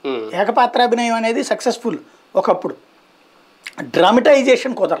అయింది. ఏకపాత్రాభినయం అనేది సక్సెస్ఫుల్ ఒకప్పుడు,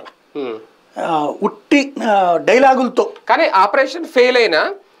 డ్రామటైజేషన్ కుదరల, ఉట్టి డైలాగులతో. కానీ ఆపరేషన్ ఫెయిల్ అయినా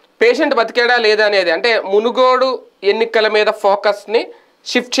పేషెంట్ బతికేడా లేదా అనేది, అంటే మునుగోడు ఎన్నికల మీద ఫోకస్ని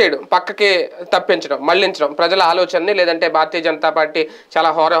షిఫ్ట్ చేయడం, పక్కకి తప్పించడం, మళ్లించడం, ప్రజల ఆలోచనని, లేదంటే భారతీయ జనతా పార్టీ చాలా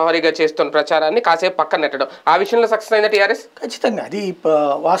హోరాహోరీగా చేస్తున్న ప్రచారాన్ని కాసేపు పక్కన నెట్టడం, ఆ విషయంలో సక్సెస్ అయిందా టీఆర్ఎస్? ఖచ్చితంగా. అది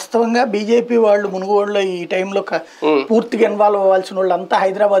వాస్తవంగా బీజేపీ వాళ్ళు మునుగోడులో ఈ టైంలో పూర్తిగా ఇన్వాల్వ్ అవ్వాల్సిన వాళ్ళు అంతా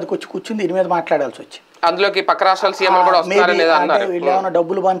హైదరాబాద్కి వచ్చి కూర్చుని దీని మీద మాట్లాడాల్సి వచ్చింది. అందులోకి పక్క రాష్ట్రాల సీఎం కూడా వస్తున్నారనేది, వీళ్ళు ఏమైనా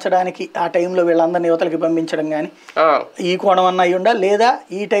డబ్బులు పంచడానికి ఆ టైంలో వీళ్ళందరినీ యువతలకి పంపించడం కానీ ఈ కోణం అన్న అయ్యి ఉండా, లేదా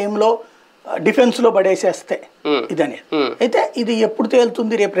ఈ టైంలో డిఫెన్స్ లో పడేసేస్తే ఇదనేది. అయితే ఇది ఎప్పుడు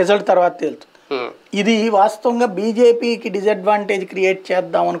తేలుతుంది, రేపు రిజల్ట్ తర్వాత తేలుతుంది. ఇది వాస్తవంగా బీజేపీకి డిసడ్వాంటేజ్ క్రియేట్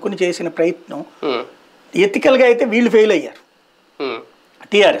చేద్దాం అనుకుని చేసిన ప్రయత్నం. ఎథికల్ గా అయితే వీళ్ళు ఫెయిల్ అయ్యారు,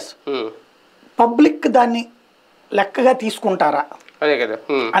 టీఆర్ఎస్. పబ్లిక్ దాన్ని లెక్కగా తీసుకుంటారా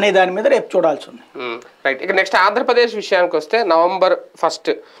అనే దాని మీద రేపు చూడాల్సి ఉంది. రైట్. ఇక నెక్స్ట్ ఆంధ్రప్రదేశ్ విషయానికి వస్తే, November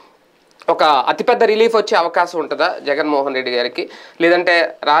 1 ఒక అతిపెద్ద రిలీఫ్ వచ్చే అవకాశం ఉంటుందా జగన్మోహన్ రెడ్డి గారికి, లేదంటే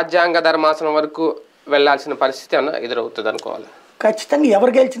రాజ్యాంగ ధర్మాసనం వరకు వెళ్లాల్సిన పరిస్థితి ఏమన్నా ఎదురవుతుంది అనుకోవాలి? ఖచ్చితంగా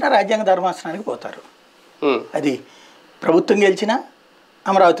ఎవరు గెలిచినా రాజ్యాంగ ధర్మాసనానికి పోతారు. అది ప్రభుత్వం గెలిచినా,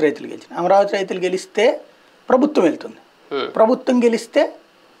 అమరావతి రైతులు గెలిచినా. అమరావతి రైతులు గెలిస్తే ప్రభుత్వం వెళ్తుంది, ప్రభుత్వం గెలిస్తే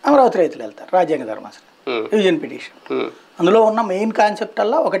అమరావతి రైతులు వెళ్తారు రాజ్యాంగ ధర్మాసనం, రివిజన్ పిటిషన్. అందులో ఉన్న మెయిన్ కాన్సెప్ట్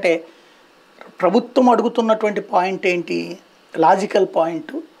అలా ఒకటే, ప్రభుత్వం అడుగుతున్నటువంటి పాయింట్ ఏంటి, లాజికల్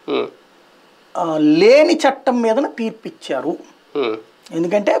పాయింట్, లేని చట్టం మీద తీర్పిచ్చారు.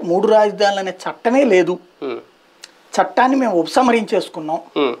 ఎందుకంటే 3 రాజధానులు అనే చట్టమే లేదు, చట్టాన్ని మేము ఉపసంహరించేసుకున్నాం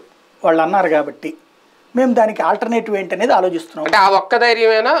వాళ్ళు అన్నారు కాబట్టి మేము దానికి ఆల్టర్నేటివ్ ఏంటనేది ఆలోచిస్తున్నాం. అంటే ఆ ఒక్క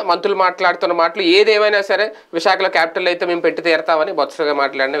ధైర్యమైనా మంత్రులు మాట్లాడుతున్న మాటలు ఏదేమైనా సరే విశాఖలో క్యాపిటల్ అయితే మేము పెట్టి తీరుతామని బొత్సగా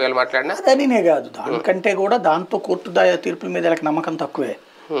మాట్లాడినా వీళ్ళు మాట్లాడినా అదనినే కాదు, దానికంటే కూడా దాంతో కోర్టు తీర్పుల మీద వీళ్ళకి నమ్మకం తక్కువే,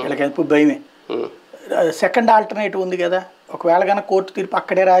 వీళ్ళకి ఎప్పుడు భయమే. సెకండ్ ఆల్టర్నేటివ్ ఉంది కదా, ఒకవేళ కనుక కోర్టు తీర్పు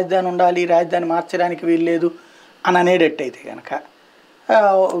అక్కడే రాజధాని ఉండాలి, రాజధాని మార్చడానికి వీల్లేదు అని అనేటట్టు అయితే కనుక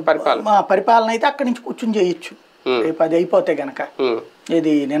పరిపాలన అయితే అక్కడి నుంచి కూర్చుని చేయొచ్చు. రేపు అది అయిపోతే కనుక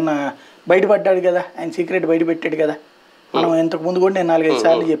ఇది నిన్న బయటపడ్డాడు కదా, ఆయన సీక్రెట్ బయట పెట్టాడు కదా, మనం ఇంతకు ముందు కూడా నేను 4-5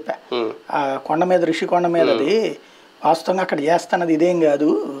 సార్లు చెప్పా, ఆ కొండ మీద ఋషికొండ మీద అది వాస్తవంగా అక్కడ చేస్తున్నది ఇదేం కాదు,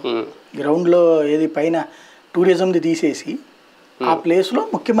 గ్రౌండ్లో ఏది పైన టూరిజంది తీసేసి ఆ ప్లేస్లో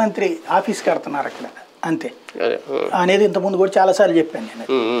ముఖ్యమంత్రి ఆఫీస్ కడుతున్నారు అక్కడ అంతే అనేది ఇంతకుముందు కూడా చాలాసార్లు చెప్పాను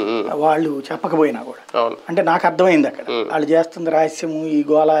నేను. వాళ్ళు చెప్పకపోయినా కూడా అంటే నాకు అర్థమైంది అక్కడ వాళ్ళు చేస్తుంది రహస్యము, ఈ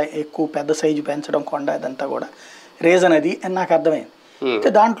గోళ ఎక్కువ పెద్ద సైజు పెంచడం కొండ అదంతా కూడా రీజన్ అది అని నాకు అర్థమైంది. అయితే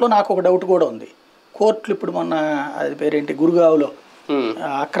దాంట్లో నాకు ఒక డౌట్ కూడా ఉంది, కోర్టులు ఇప్పుడు మొన్న అది పేరేంటి గురుగావులో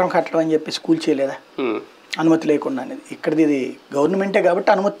అక్రమ కట్టడం అని చెప్పి స్కూల్ చేయలేదా అనుమతి లేకుండా అనేది, ఇక్కడిది ఇది గవర్నమెంటే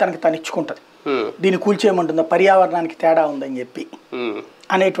కాబట్టి అనుమతి తనకి తను ఇచ్చుకుంటుంది, దీన్ని కూల్చేయమంటుందా పర్యావరణానికి తేడా ఉందని చెప్పి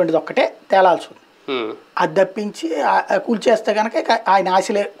అనేటువంటిది ఒక్కటే తేలాల్సి ఉంది. అది తప్పించి కూల్చేస్తే కనుక ఆయన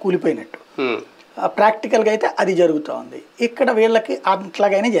ఆశలే కూలిపోయినట్టు, ప్రాక్టికల్గా అయితే అది జరుగుతూ ఉంది. ఇక్కడ వీళ్ళకి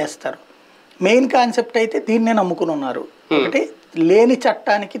అట్లాగైనా చేస్తారు. మెయిన్ కాన్సెప్ట్ అయితే దీన్నే నమ్ముకుని ఉన్నారు, ఒకటి లేని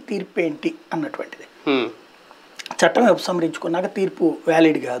చట్టానికి తీర్పు ఏంటి అన్నటువంటిది, చట్టం ఉపసంహరించుకున్నాక తీర్పు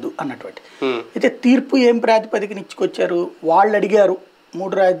వ్యాలిడ్ కాదు అన్నటువంటి. అయితే తీర్పు ఏం ప్రాతిపదికన ఇచ్చుకొచ్చారు, వాళ్ళు అడిగారు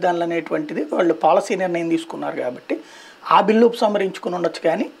 3 రాజధానులు అనేటువంటిది, వాళ్ళు పాలసీ నిర్ణయం తీసుకున్నారు కాబట్టి ఆ బిల్లు ఉపసంహరించుకుని ఉండొచ్చు,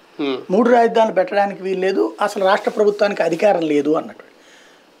 కానీ 3 రాజధానులు పెట్టడానికి వీల్లేదు, అసలు రాష్ట్ర ప్రభుత్వానికి అధికారం లేదు అన్నట్టు.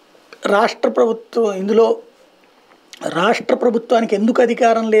 రాష్ట్ర ప్రభుత్వం ఇందులో రాష్ట్ర ప్రభుత్వానికి ఎందుకు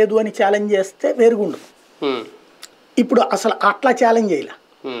అధికారం లేదు అని ఛాలెంజ్ చేస్తే వేరుగుండు. ఇప్పుడు అసలు అట్లా ఛాలెంజ్ చేయలే,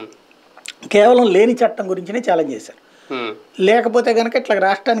 కేవలం లేని చట్టం గురించినే ఛాలెంజ్ చేశారు. లేకపోతే కనుక ఇట్లా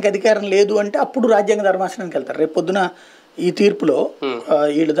రాష్ట్రానికి అధికారం లేదు అంటే అప్పుడు రాజ్యాంగ ధర్మాసనానికి వెళ్తారు. రేపు పొద్దున ఈ తీర్పులో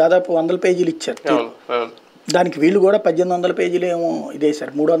వీళ్ళు దాదాపు 100 పేజీలు ఇచ్చారు, దానికి వీళ్ళు కూడా 1800 పేజీలు ఏమో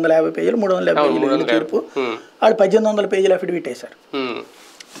ఇదేశారు, 350 పేజీలు 350 పేజీలు తీర్పు, వాళ్ళు 1800 పేజీలు అఫిడవిట్ వేశారు.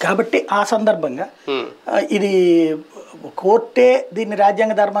 కాబట్టి ఆ సందర్భంగా ఇది కోర్టే దీన్ని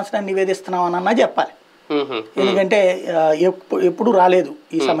రాజ్యాంగ ధర్మాసనాన్ని నివేదిస్తున్నాం అన్నా చెప్పాలి, ఎందుకంటే ఎప్పుడు రాలేదు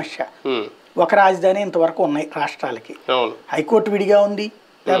ఈ సమస్య. ఒక రాజధాని ఇంతవరకు ఉన్నాయి రాష్ట్రాలకి, హైకోర్టు విడిగా ఉంది,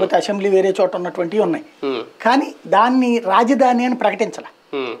 లేకపోతే అసెంబ్లీ వేరే చోట ఉన్నటువంటివి ఉన్నాయి, కానీ దాన్ని రాజధాని అని ప్రకటించాల.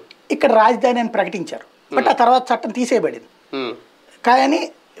 ఇక్కడ రాజధాని అని ప్రకటించారు, బట్ ఆ తర్వాత చట్టం తీసేయబడింది. కానీ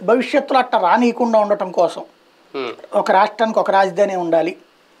భవిష్యత్తులో అట్లా రానియకుండా ఉండటం కోసం ఒక రాష్ట్రానికి ఒక రాజధాని ఉండాలి,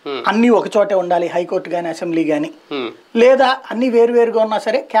 అన్నీ ఒక చోటే ఉండాలి, హైకోర్టు కానీ అసెంబ్లీ కానీ, లేదా అన్నీ వేరువేరుగా ఉన్నా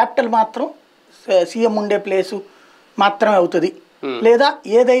సరే క్యాపిటల్ మాత్రం సీఎం ఉండే ప్లేసు మాత్రమే అవుతుంది, లేదా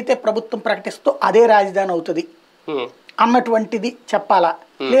ఏదైతే ప్రభుత్వం ప్రకటిస్తో అదే రాజధాని అవుతుంది అన్నటువంటిది చెప్పాలా.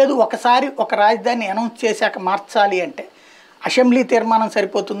 లేదు ఒకసారి ఒక రాజధాని అనౌన్స్ చేశాక మార్చాలి అంటే అసెంబ్లీ తీర్మానం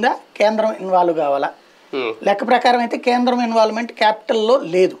సరిపోతుందా, కేంద్రం ఇన్వాల్వ్ కావాలా? లెక్క ప్రకారం అయితే కేంద్రం ఇన్వాల్వ్మెంట్ క్యాపిటల్లో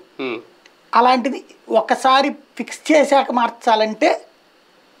లేదు. అలాంటిది ఒకసారి ఫిక్స్ చేశాక మార్చాలంటే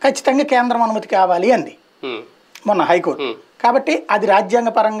ఖచ్చితంగా కేంద్రం అనుమతి కావాలి అంది మొన్న హైకోర్టు. కాబట్టి అది రాజ్యాంగ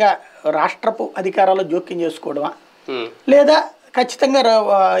పరంగా రాష్ట్రపు అధికారాల్లో జోక్యం చేసుకోవడమా, లేదా ఖచ్చితంగా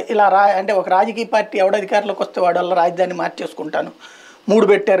ఇలా అంటే ఒక రాజకీయ పార్టీ ఎవడ అధికారంలోకి వస్తే వాడు వల్ల రాజధాని మార్చేసుకుంటాను, 3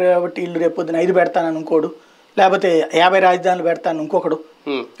 పెట్టారు కాబట్టి వీళ్ళు రేపు పొద్దున 5 పెడతానని ఇంకోడు, లేకపోతే 50 రాజధానులు పెడతాను ఇంకొకడు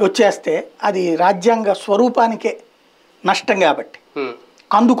వచ్చేస్తే అది రాజ్యాంగ స్వరూపానికే నష్టం. కాబట్టి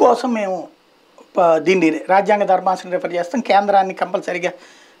అందుకోసం మేము దీన్ని రాజ్యాంగ ధర్మాసనం రిఫర్ చేస్తాం, కేంద్రాన్ని కంపల్సరీగా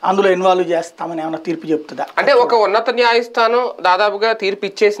అందులో ఇన్వాల్వ్ చేస్తామని ఏమైనా తీర్పు చెప్తుందా? అంటే ఒక ఉన్నత న్యాయస్థానం దాదాపుగా తీర్పు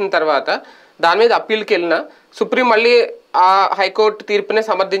ఇచ్చేసిన తర్వాత దాని మీద అప్పీల్కి వెళ్ళినా సుప్రీం మళ్ళీ ఆ హైకోర్టు తీర్పునే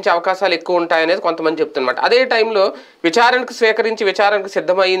సమర్థించే అవకాశాలు ఎక్కువ ఉంటాయనేది కొంతమంది చెప్తున్నమాట. అదే టైంలో విచారణకు స్వీకరించి విచారణకు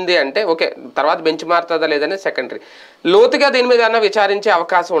సిద్ధమైంది అంటే ఓకే, తర్వాత బెంచ్ మారుతుందా లేదనేది సెకండరీ. లోతుగా దీని మీద ఏమన్నా విచారించే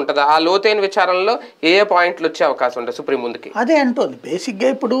అవకాశం ఉంటుందా? ఆ లోతైన విచారణలో ఏ పాయింట్లు వచ్చే అవకాశం ఉంటుంది సుప్రీం ముందుకి? అదే అంటోంది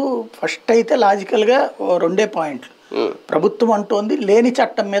బేసిక్గా. ఇప్పుడు ఫస్ట్ అయితే లాజికల్గా 2 పాయింట్లు. ప్రభుత్వం అంటోంది లేని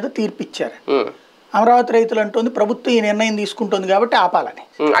చట్టం మీద తీర్పు ఇచ్చారు, అమరావతి రైతులు అంటోంది ప్రభుత్వం ఈ నిర్ణయం తీసుకుంటుంది కాబట్టి ఆపాలని.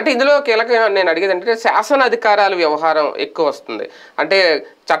 అంటే ఇందులో కీలకంగా నేను అడిగేది అంటే శాసన అధికారాల వ్యవహారం ఎక్కువ వస్తుంది. అంటే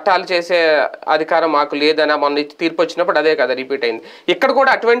చట్టాలు చేసే అధికారం మాకు లేదని మొన్న తీర్పు వచ్చినప్పుడు అదే కదా రిపీట్ అయింది. ఇక్కడ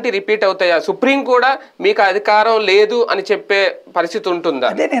కూడా అటువంటి రిపీట్ అవుతాయా? సుప్రీం కూడా మీకు అధికారం లేదు అని చెప్పే పరిస్థితి ఉంటుందా?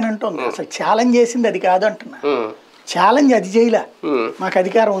 అదే నేను అంటుంది, అసలు ఛాలెంజ్ చేసింది అది కాదు అంటున్నా. ఛాలెంజ్ అది చేయలే, మాకు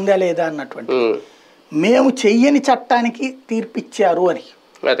అధికారం ఉందా లేదా అన్నటువంటి. మేము చెయ్యని చట్టానికి తీర్పు ఇచ్చారు అని,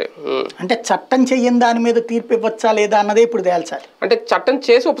 అంటే చట్టం చెయ్యని దాని మీద తీర్పు ఇవ్వచ్చా లేదా అన్నదే ఇప్పుడు తేల్చాలి. అంటే చట్టం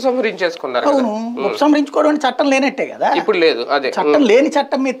చేసి ఉపసంహరించేసుకున్నారు. అవును, ఉపసంహరించుకోవడం చట్టం లేనట్టే కదా. ఇప్పుడు లేదు, అదే చట్టం లేని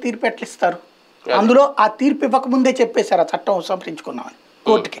చట్టం మీద తీర్పు ఎట్లా ఇస్తారు? అందులో ఆ తీర్పు ఇవ్వకముందే చెప్పేశారు ఆ చట్టం ఉపసంహరించుకున్నామని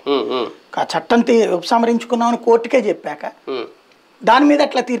కోర్టుకి. ఆ చట్టం ఉపసంహరించుకున్నామని కోర్టుకే చెప్పాక దాని మీద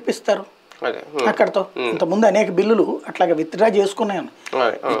ఎట్లా తీర్పిస్తారు అక్కడతో? ఇంతకుముందు అనేక బిల్లులు అట్లాగే విత్డ్రా చేసుకున్నాను.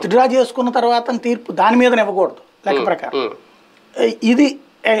 విత్డ్రా చేసుకున్న తర్వాత తీర్పు దాని మీద ఇవ్వకూడదు లెక్క ప్రకారం. ఇది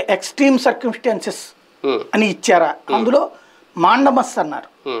ఎక్స్ట్రీమ్ సర్కమ్స్టాన్సెస్ అని ఇచ్చారా? అందులో మాండమస్ అన్నారు,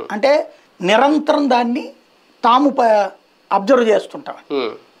 అంటే నిరంతరం దాన్ని తాము అబ్జర్వ్ చేస్తుంటాం,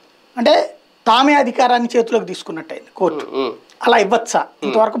 అంటే తామే అధికారాన్ని చేతిలోకి తీసుకున్నట్టయింది కోర్టు. అలా ఇవ్వచ్చా?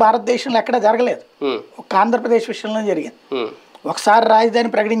 ఇంతవరకు భారతదేశంలో ఎక్కడ జరగలేదు, ఒక ఆంధ్రప్రదేశ్ విషయంలో జరిగింది. ఒకసారి రాజధాని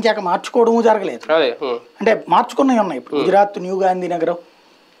ప్రకటించాక మార్చుకోవడము జరగలేదు, అంటే మార్చుకున్నవి ఉన్నాయి. ఇప్పుడు గుజరాత్ న్యూ గాంధీ నగరం,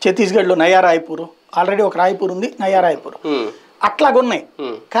 ఛత్తీస్గఢ్లో నయా రాయ్పూర్, ఆల్రెడీ ఒక రాయ్పూర్ ఉంది, నయా రాయ్పూర్, అట్లాగున్నాయి.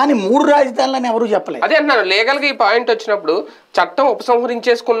 కానీ 3 రాజధానులని ఎవరు చెప్పలేదు. అదే అన్నాను, లీగల్ గా ఈ పాయింట్ వచ్చినప్పుడు చట్టం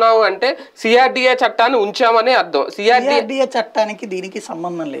ఉపసంహరించేసుకున్నావు అంటే సిఆర్డిఏ చట్టాన్ని ఉంచామని అర్థం. సిఆర్డిఏ చట్టానికి దీనికి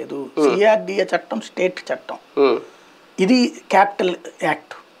సంబంధం లేదు. సిఆర్డిఏ చట్టం స్టేట్ చట్టం, ఇది క్యాపిటల్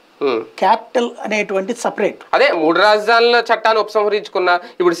యాక్ట్. క్యాపిటల్ అనేటువంటి సపరేట్. అదే 3 రాజధానుల చట్టాన్ని ఉపసంహరించుకున్నా,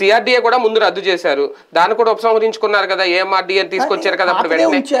 ఇప్పుడు సిఆర్డిఏ కూడా ముందు రద్దు చేశారు, దాన్ని కూడా ఉపసంహరించుకున్నారు కదా, ఏఎంఆర్డిఏ తీసుకొచ్చారు కదా,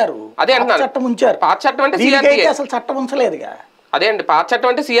 అప్పుడు ఉంచారు. అదే అంటున్నారు, చట్టం ఉంచారు. పాత చట్టం అంటే సిఆర్డిఏ, అసలు చట్టం ఉంచలేదుగా. అదే అండి, పాత చట్టం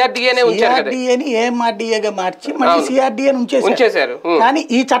అంటే సిఆర్డిఏనే ఉంచారు కదా, సిఆర్డిఏని ఏఎంఆర్డిఏగా మార్చి మళ్ళీ సిఆర్డిఏని ఉంచేశారు. కానీ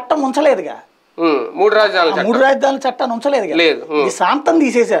ఈ చట్టం ఉంచలేదుగా. 3 రాజధానుల చట్టాన్ని ఉంచలేదుగా, లేదు, ఈ శాంతం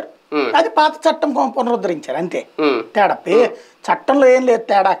తీసేశారు. అది పాత చట్టం పునరుద్ధరించారు అంతే తేడా. చట్టంలో ఏం లేదు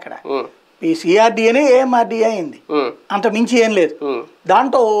తేడా అక్కడ. ఈ సిఆర్డిఏనే ఏఎంఆర్డిఏ అయింది, అంత మించి ఏం లేదు.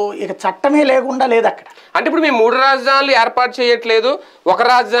 దాంట్లో ఇక చట్టమే లేకుండా లేదు అక్కడ. అంటే ఇప్పుడు మేము 3 రాజధానులు ఏర్పాటు చేయట్లేదు, ఒక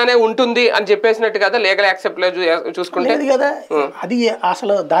రాజధానే ఉంటుంది అని చెప్పేసినట్టు కదా లీగల్ యాక్సెప్ట్ చూసుకుంటే కదా. అది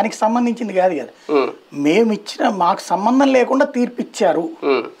అసలు దానికి సంబంధించింది కాదు కదా. మేము ఇచ్చిన మాకు సంబంధం లేకుండా తీర్పిచ్చారు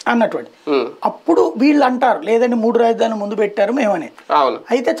అన్నటువంటి. అప్పుడు వీళ్ళు అంటారు లేదండి 3 రాజధానులు ముందు పెట్టారు మేమనే.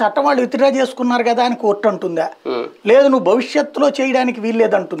 అయితే చట్టం వాళ్ళు విత్డ్రా చేసుకున్నారు కదా అని కోర్టు అంటుందా? లేదు, నువ్వు భవిష్యత్తులో చేయడానికి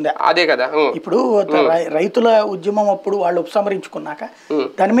వీల్లేదంటుందా? అదే కదా. ఇప్పుడు రైతుల ఉద్యమం అప్పుడు వాళ్ళు ఉపసంహరించుకున్నాక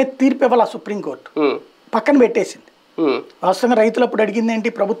దాని మీద తీర్పు ఇవ్వాల సుప్రీంకోర్టు, పక్కన పెట్టేసింది. వాస్తవంగా రైతులు అప్పుడు అడిగింది ఏంటి?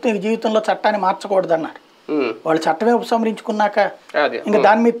 ప్రభుత్వం జీవితంలో చట్టాన్ని మార్చకూడదు అన్నారు. వాళ్ళు చట్టమే ఉపసంహరించుకున్నాక ఇంకా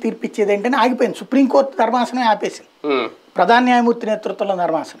దాని మీద తీర్పు ఇచ్చేది ఏంటని ఆగిపోయింది. సుప్రీంకోర్టు ధర్మాసనం ఆపేసింది, ప్రధాన న్యాయమూర్తి నేతృత్వంలో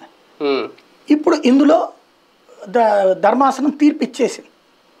ధర్మాసనం. ఇప్పుడు ఇందులో ధర్మాసనం తీర్పు ఇచ్చేసింది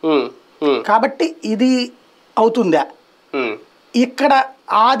కాబట్టి ఇది అవుతుందా? ఇక్కడ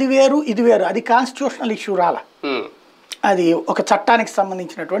అది వేరు ఇది వేరు, అది కాన్స్టిట్యూషనల్ ఇష్యూ రాలా, అది ఒక చట్టానికి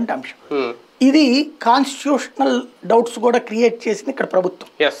సంబంధించినటువంటి అంశం. ఇది కాన్స్టిట్యూషనల్ డౌట్స్ కూడా క్రియేట్ చేసింది ఇక్కడ ప్రభుత్వం.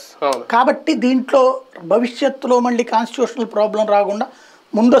 కాబట్టి దీంట్లో భవిష్యత్తులో మళ్ళీ కాన్స్టిట్యూషనల్ ప్రాబ్లం రాకుండా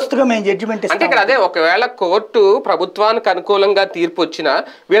ముందస్తుగా మేము జడ్జిమెంట్ అంటే ఇక్కడ అదే ఒకవేళ కోర్టు ప్రభుత్వానికి అనుకూలంగా తీర్పు వచ్చినా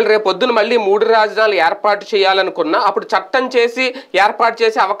వీళ్ళు రేపు పొద్దున మళ్ళీ 3 రాజధానులు ఏర్పాటు చేయాలనుకున్నా అప్పుడు చట్టం చేసి ఏర్పాటు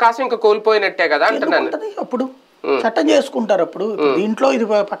చేసే అవకాశం ఇంకా కోల్పోయినట్టే కదా అంటున్నాను. అప్పుడు చట్టం చేసుకుంటారు. అప్పుడు దీంట్లో ఇది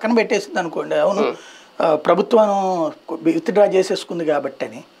పక్కన పెట్టేసింది అనుకోండి, అవును ప్రభుత్వం విత్డ్రా చేసేసుకుంది కాబట్టి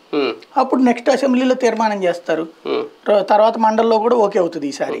అని, అప్పుడు నెక్స్ట్ అసెంబ్లీలో తీర్మానం చేస్తారు, తర్వాత మండలిలో కూడా ఓకే అవుతుంది.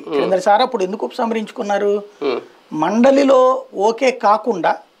 ఈసారి క్రిందసారి అప్పుడు ఎందుకు ఉపసంహరించుకున్నారు? మండలిలో ఓకే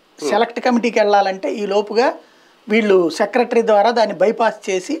కాకుండా సెలెక్ట్ కమిటీకి వెళ్ళాలంటే ఈ లోపుగా వీళ్ళు సెక్రటరీ ద్వారా దాన్ని బైపాస్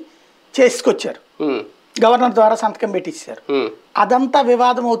చేసి చేసుకొచ్చారు, గవర్నర్ ద్వారా సంతకం పెట్టించారు. అదంతా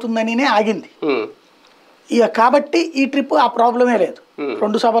వివాదం అవుతుందనినే ఆగింది. ఇక కాబట్టి ఈ ట్రిప్ ఆ ప్రాబ్లమే లేదు.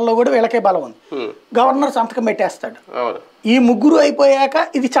 2 సభల్లో కూడా వీళ్ళకే బలం ఉంది. గవర్నర్ సంతకం పెట్టేస్తాడు. ఈ 3 అయిపోయాక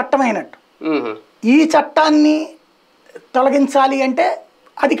ఇది చట్టమైనట్టు. ఈ చట్టాన్ని తొలగించాలి అంటే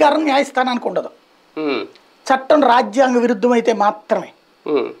అధికారం న్యాయస్థానానికి ఉండదు. చట్టం రాజ్యాంగ విరుద్ధం అయితే మాత్రమే.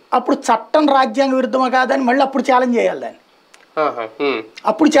 అప్పుడు చట్టం రాజ్యాంగ విరుద్ధమా కాదని మళ్ళీ అప్పుడు ఛాలెంజ్ చేయాలి దాన్ని,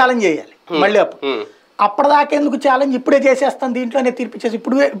 అప్పుడు ఛాలెంజ్ చేయాలి మళ్ళీ. అప్పటిదాకా ఎందుకు ఛాలెంజ్? ఇప్పుడే చేసేస్తాను దీంట్లోనే తీర్పిచ్చేసి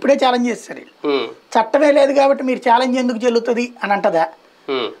ఇప్పుడే ఛాలెంజ్ చేస్తారు. చట్టమే లేదు కాబట్టి మీరు ఛాలెంజ్ ఎందుకు చెల్లుతుంది అని అంటదా?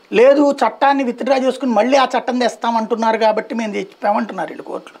 లేదు, చట్టాన్ని విత్డ్రా చేసుకుని మళ్ళీ ఆ చట్టం తెస్తామంటున్నారు కాబట్టి మేము తెచ్చిపోమంటున్నారు వీళ్ళు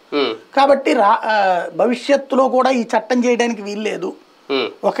కోర్టులు. కాబట్టి భవిష్యత్తులో కూడా ఈ చట్టం చేయడానికి వీల్లేదు,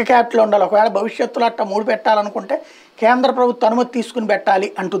 ఒక క్యాపిటల్ ఉండాలి. ఒకవేళ భవిష్యత్తులో అట్ట 3 పెట్టాలనుకుంటే కేంద్ర ప్రభుత్వం అనుమతి తీసుకుని పెట్టాలి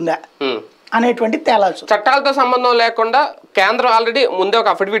అంటుందా అనేటువంటి తేలాల్సి. చట్టాలతో సంబంధం లేకుండా కేంద్రం ఆల్రెడీ ముందే ఒక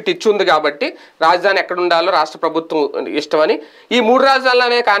అఫిడవిట్ ఇచ్చింది కాబట్టి రాజధాని ఎక్కడ ఉండాలో రాష్ట్ర ప్రభుత్వం ఇష్టమని ఈ 3 రాజధానులు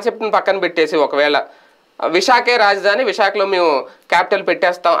అనే కాన్సెప్ట్ని పక్కన పెట్టేసి ఒకవేళ విశాఖే రాజధాని, విశాఖలో మేము క్యాపిటల్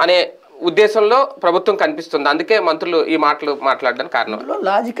పెట్టేస్తాం అనే ఉద్దేశంలో ప్రభుత్వం కనిపిస్తుంది. అందుకే మంత్రులు ఈ మాటలు మాట్లాడడానికి కారణం.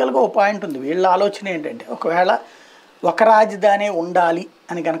 లాజికల్గా ఒక పాయింట్ ఉంది. వీళ్ళ ఆలోచన ఏంటంటే ఒకవేళ ఒక రాజధాని ఉండాలి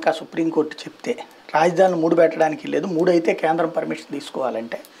అని కనుక సుప్రీంకోర్టు చెప్తే రాజధాని 3 పెట్టడానికి లేదు, 3 అయితే కేంద్రం పర్మిషన్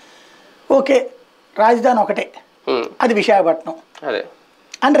తీసుకోవాలంటే ఓకే రాజధాని ఒకటే, అది విశాఖపట్నం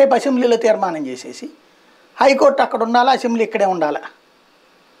అని రేపు అసెంబ్లీలో తీర్మానం చేసేసి హైకోర్టు అక్కడ ఉండాలా, అసెంబ్లీ ఇక్కడే ఉండాలా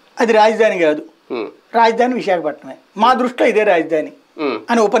అది రాజధాని కాదు, రాజధాని విశాఖపట్నమే, మా దృష్టిలో ఇదే రాజధాని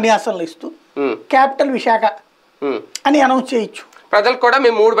అని ఉపన్యాసంలో ఇస్తూ క్యాపిటల్ విశాఖ అని అనౌన్స్ చేయొచ్చు. ప్రజలు కూడా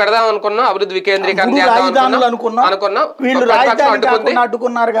మేము 3 పెడదాం అనుకున్నాం, అభివృద్ధి వికేంద్రీకరణ రాజధానులు అనుకున్నాం, వీళ్ళు రాజధాని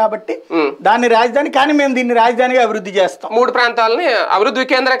అడ్డుకున్నారు కాబట్టి దాన్ని రాజధాని, కానీ మేము దీన్ని రాజధానిగా అభివృద్ధి చేస్తాం, 3 ప్రాంతాలని అభివృద్ధి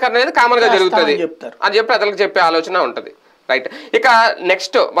వికేంద్రీకరణ అనేది కామన్ గా జరుగుతుంది అని చెప్పి ప్రజలకు చెప్పే ఆలోచన ఉంటది. రైట్. ఇక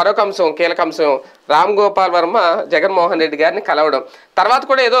నెక్స్ట్ మరొక అంశం, కీలక అంశం, రామ్ గోపాల్ వర్మ జగన్మోహన్ రెడ్డి గారిని కలవడం. తర్వాత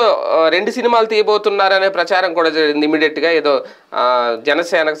కూడా ఏదో 2 సినిమాలు తీయబోతున్నారనే ప్రచారం కూడా జరిగింది. ఇమీడియట్ గా ఏదో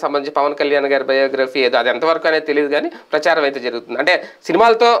జనసేనకు సంబంధించి పవన్ కళ్యాణ్ గారి బయోగ్రఫీ ఏదో, అది ఎంతవరకు అనేది తెలియదు కానీ ప్రచారం అయితే జరుగుతుంది. అంటే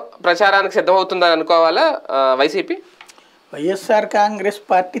సినిమాలతో ప్రచారానికి సిద్ధమవుతుందని అనుకోవాలా వైసీపీ? వైఎస్ఆర్ కాంగ్రెస్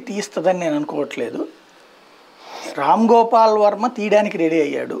పార్టీ తీస్తుందని నేను అనుకోవట్లేదు. రామ్ గోపాల్ వర్మ తీయడానికి రెడీ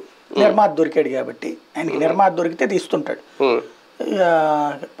అయ్యాడు, నిర్మాత దొరికాడు కాబట్టి, ఆయనకి నిర్మాత దొరికితే తీస్తుంటాడు.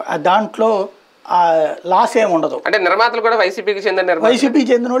 దాంట్లో లాస్ ఏమి ఉండదు. అంటే నిర్మాతలు కూడా వైసీపీకి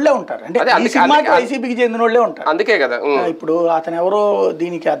చెందిన వాళ్ళే ఉంటారు, అంటే వైసీపీకి చెందిన వాళ్ళే ఉంటారు. అందుకే కదా ఇప్పుడు అతను ఎవరో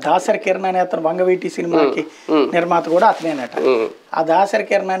దీనికి ఆ దాసరి కిరణ్ అనే అతను వంగవీటి సినిమాకి నిర్మాత కూడా అతనేనట. ఆ దాసరి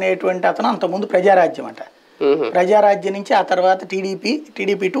కిరణ్ అనేటువంటి అతను అంతకుముందు ప్రజారాజ్యం అట, ప్రజారాజ్యం నుంచి ఆ తర్వాత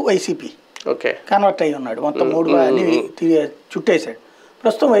టీడీపీ టు వైసీపీ కన్వర్ట్ అయి ఉన్నాడు. మొత్తం 3 చుట్టేశాడు.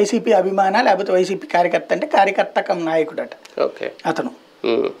 ప్రస్తుతం వైసీపీ అభిమాన లేకపోతే వైసీపీ కార్యకర్త, అంటే కార్యకర్తకం నాయకుడట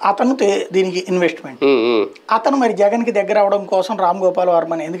అతను దీనికి ఇన్వెస్ట్మెంట్. అతను మరి జగన్కి దగ్గర అవడం కోసం రామ్ గోపాల్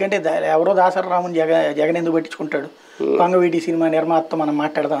వర్మని, ఎందుకంటే ఎవరో దాసరి రాముని జగన్ ఎందుకు పట్టించుకుంటాడు, వంగవీటి సినిమా నిర్మాతతో మనం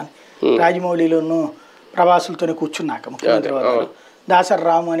మాట్లాడదామని రాజమౌళిలోను ప్రభాసులతోనే కూర్చున్నాక ముఖ్యమంత్రి వారు దాసరి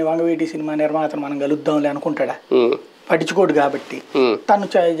రాము అని వంగవీటి సినిమా నిర్మాతను మనం కలుద్దాంలే అనుకుంటాడా, పట్టించుకోడు. కాబట్టి తను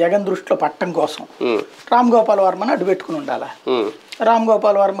జగన్ దృష్టిలో పట్టడం కోసం రామ్ గోపాల్ వర్మని అడ్డు పెట్టుకుని ఉండాలా. రామ్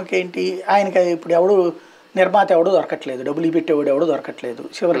గోపాల్ వర్మకి ఏంటి, ఆయనకి ఇప్పుడు ఎవడు నిర్మాత ఎవడో దొరకట్లేదు, డబ్బులు పెట్టేవాడు ఎవడో దొరకట్లేదు.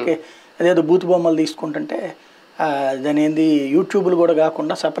 చివరికి అదేదో బూత్ బొమ్మలు తీసుకుంటుంటే దాని ఏంది యూట్యూబ్లు కూడా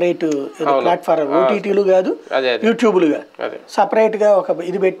కాకుండా సపరేట్ ప్లాట్ఫామ్, ఓటీటీలు కాదు యూట్యూబ్లు కాదు, సపరేట్గా ఒక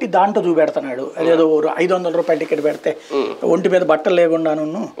ఇది పెట్టి దాంట్లో చూపెడుతున్నాడు. అదేదో 500 రూపాయల టికెట్ పెడితే ఒంటి మీద బట్టలు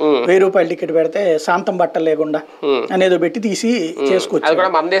లేకుండాను, 1000 రూపాయల టికెట్ పెడితే శాంతం బట్టలు లేకుండా అనేదో పెట్టి తీసి చేసుకొచ్చాడు.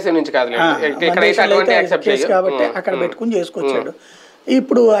 కాబట్టి అక్కడ పెట్టుకుని చేసుకొచ్చాడు.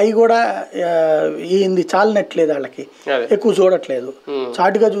 ఇప్పుడు అవి కూడా ఏంది చాలినట్లేదు, వాళ్ళకి ఎక్కువ చూడట్లేదు,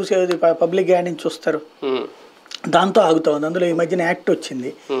 చాటుగా చూసేది పబ్లిక్ గా నుంచి చూస్తారు, దాంతో ఆగుతా ఉంది. అందులో ఈ మధ్యన యాక్ట్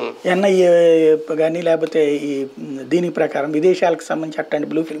వచ్చింది, ఎన్ఐఏ కానీ లేకపోతే ఈ దీని ప్రకారం విదేశాలకు సంబంధించి అట్లాంటి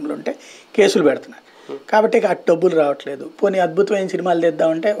బ్లూ ఫిల్మ్లు ఉంటే కేసులు పెడుతున్నారు. కాబట్టి అటు డబ్బులు రావట్లేదు. పోనీ అద్భుతమైన సినిమాలు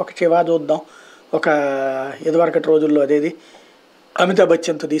తెద్దామంటే ఒక శివ చూద్దాం, ఒక ఇదివరకటి రోజుల్లో అదేది అమితాబ్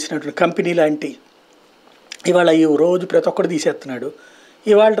బచ్చన్తో తీసినటువంటి కంపెనీ లాంటి, ఇవాళ ఈ రోజు ప్రతి ఒక్కరు తీసేస్తున్నాడు.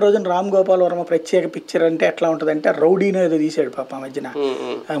 ఇవాళ రోజున రామ్ గోపాల్ వర్మ ప్రత్యేక పిక్చర్ అంటే ఎట్లా ఉంటుందంటే రౌడీనో ఏదో తీసాడు పాప మధ్యన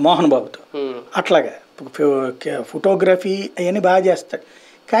మోహన్ బాబుతో, అట్లాగా ఫోటోగ్రఫీ అవన్నీ బాగా చేస్తాడు.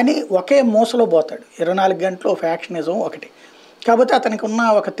 కానీ ఒకే మూసలో పోతాడు, 24 గంటలు ఫ్యాక్షనిజం ఒకటి. కాకపోతే అతనికి ఉన్న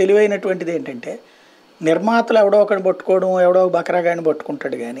ఒక తెలివైనటువంటిది ఏంటంటే నిర్మాతలు ఎవడో ఒకటి పట్టుకోవడం, ఎవడో బకరాగాని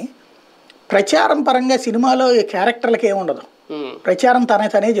పట్టుకుంటాడు, కానీ ప్రచారం పరంగా సినిమాలో క్యారెక్టర్లకి ఏముండదు, ప్రచారం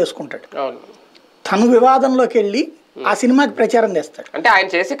తనే చేసుకుంటాడు. తను వివాదంలోకి వెళ్ళి ఆ సినిమాకి ప్రచారం చేస్తాడు. అంటే ఆయన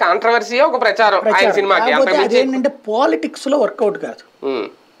చేసి కాంట్రవర్సీ ఒక ప్రచారం ఏంటంటే పాలిటిక్స్ లో వర్కౌట్ కాదు.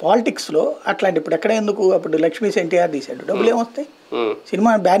 పాలిటిక్స్ లో అట్లాంటి ఇప్పుడు ఎక్కడ ఎందుకు, అప్పుడు లక్ష్మీ ఎన్టీఆర్ తీశాడు, డబ్బులు ఏమొస్తాయి,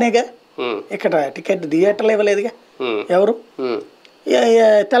 సినిమా బ్యానేగా, ఇక్కడ టికెట్ థియేటర్లు ఇవ్వలేదుగా ఎవరు,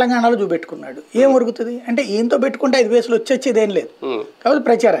 తెలంగాణలో చూపెట్టుకున్నాడు, ఏం ఉరుగుతుంది అంటే ఈయనతో పెట్టుకుంటే 5 పైసలు వచ్చేది ఏం లేదు. కాబట్టి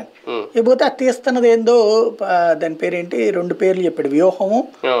ప్రచారాన్ని ఇకపోతే అది తీస్తున్నది ఏందో, దాని పేరేంటి, 2 పేర్లు చెప్పాడు, వ్యూహము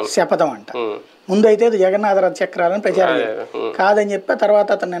శపథం అంట. ముందు అయితే అది జగన్నాథ రథ చక్రాలని ప్రచారం కాదని చెప్పి తర్వాత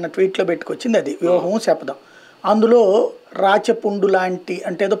అతను నిన్న ట్వీట్లో పెట్టుకొచ్చింది అది వ్యూహము శపథం. అందులో రాచపుండు లాంటి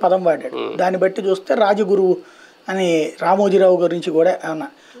అంటే ఏదో పదం వాడాడు, దాన్ని బట్టి చూస్తే రాజగురువు అని రామోజీరావు గురించి కూడా అన్న.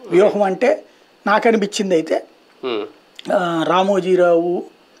 వ్యూహం అంటే నాకు అనిపించింది అయితే రామోజీరావు,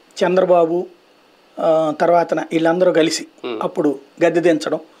 చంద్రబాబు తర్వాత వీళ్ళందరూ కలిసి అప్పుడు గద్దె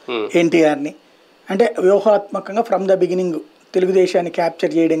దించడం ఎన్టీఆర్ని, అంటే వ్యూహాత్మకంగా ఫ్రమ్ ద బిగినింగ్ తెలుగుదేశాన్ని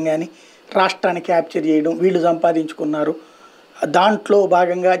క్యాప్చర్ చేయడం కానీ రాష్ట్రాన్ని క్యాప్చర్ చేయడం, వీళ్ళు సంపాదించుకున్నారు. దాంట్లో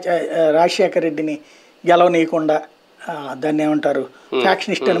భాగంగా రాజశేఖర రెడ్డిని గెలవనీయకుండా దాన్ని ఏమంటారు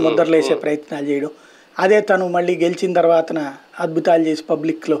ఫ్యాక్షనిస్ట్ అని ముద్రలేసే ప్రయత్నాలు చేయడం, అదే తను మళ్ళీ గెలిచిన తర్వాత అద్భుతాలు చేసి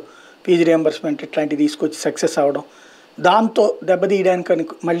పబ్లిక్లో ఫీజు రియంబర్స్మెంట్ ఇట్లాంటివి తీసుకొచ్చి సక్సెస్ అవ్వడం, దాంతో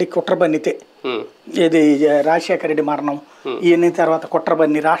దెబ్బతీయడానికి మళ్ళీ కుట్రబన్నితే ఇది రాజశేఖర రెడ్డి మరణం ఇవన్నీ తర్వాత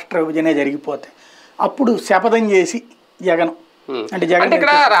కుట్రబన్ని రాష్ట్ర విభజనే జరిగిపోతే అప్పుడు శపథం చేసి జగన్ అంటే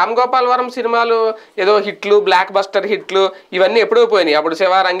ఇక్కడ రామ్ గోపాల్ వర్మ సినిమాలు ఏదో హిట్లు, బ్లాక్ బస్టర్ హిట్లు ఇవన్నీ ఎప్పుడూ పోయినాయి. అప్పుడు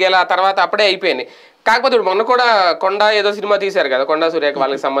శివ, రంగేలా తర్వాత అప్పుడే అయిపోయినాయి. కాకపోతే ఇప్పుడు మొన్న కూడా కొండ ఏదో సినిమా తీశారు కదా, కొండ సురేఖ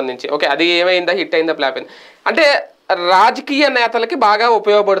వాళ్ళకి సంబంధించి, ఓకే అది ఏమైందా, హిట్ అయిందా, ఫ్లాప్ అయింది అంటే రాజకీయ నేతలకి బాగా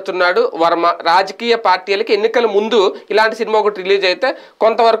ఉపయోగపడుతున్నాడు వర్మ. రాజకీయ పార్టీలకి ఎన్నికల ముందు ఇలాంటి సినిమా ఒకటి రిలీజ్ అయితే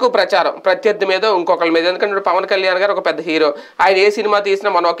కొంతవరకు ప్రచారం ప్రత్యర్థి మీద ఇంకొకరి మీద. ఎందుకంటే పవన్ కళ్యాణ్ గారు ఒక పెద్ద హీరో, ఆయన ఏ సినిమా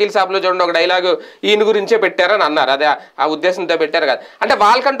తీసినా మన వకీల్ సాబ్లో చూడండి ఒక డైలాగు ఈయన గురించే పెట్టారని అన్నారు. అదే ఆ ఉద్దేశంతో పెట్టారు కదా. అంటే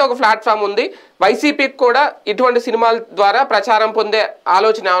వాళ్ళకంటే ఒక ప్లాట్ఫామ్ ఉంది. వైసీపీకి కూడా ఇటువంటి సినిమాల ద్వారా ప్రచారం పొందే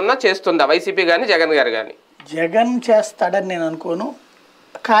ఆలోచన ఏమన్నా చేస్తుందా వైసీపీ కానీ జగన్ గారు కానీ? జగన్ చేస్తాడని నేను అనుకోను,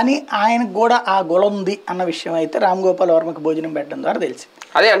 కానీ ఆయనకు కూడా ఆ గొల ఉంది అన్న విషయం అయితే రామ్ గోపాల్ వర్మకి భోజనం పెట్టడం ద్వారా తెలిసి.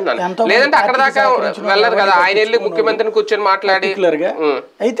 అదే అంటున్నాను, లేదంటే అక్కడ దాకా వెళ్ళరు కదా, ఆయన వెళ్ళి ముఖ్యమంత్రిని కూర్చొని మాట్లాడి.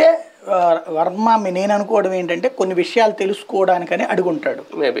 అయితే వర్మ నేను అనుకోవడం ఏంటంటే కొన్ని విషయాలు తెలుసుకోవడానికని అడుగుంటాడు.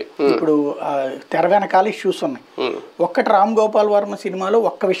 ఇప్పుడు తెర వెనకాల ఇష్యూస్ ఉన్నాయి. ఒక్కటి రామ్ గోపాల్ వర్మ సినిమాలో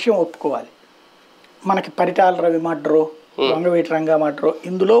ఒక్క విషయం ఒప్పుకోవాలి, మనకి పరిటాల రవి మర్డరు, వంగవీటి రంగా మర్డరు,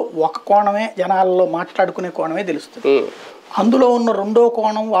 ఇందులో ఒక కోణమే జనాల్లో మాట్లాడుకునే కోణమే తెలుస్తుంది. అందులో ఉన్న రెండో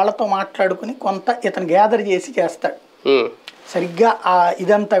కోణం వాళ్ళతో మాట్లాడుకుని కొంత ఇతను గ్యాదర్ చేసి చేస్తాడు సరిగ్గా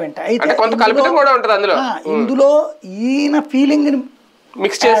ఇదంతా వింట. అయితే ఇందులో ఈయన ఫీలింగ్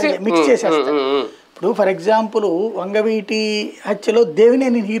మిక్స్ చేసేస్తాడు. ఇప్పుడు ఫర్ ఎగ్జాంపుల్ వంగవీటి హత్యలో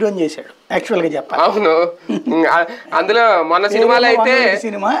దేవినేని హీరోని చేశాడు యాక్చువల్ గా చెప్పాలి. అవును, అందులో మొన్న సినిమాలో అయితే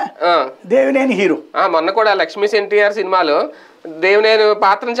సినిమా దేవినేని హీరో, మొన్న కూడా లక్ష్మీ ఎన్టీఆర్ సినిమాలో దేవినేని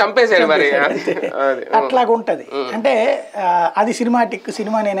పాత్రను చంపేశాడు. మరి అట్లాగుంటది అంటే అది సినిమాటిక్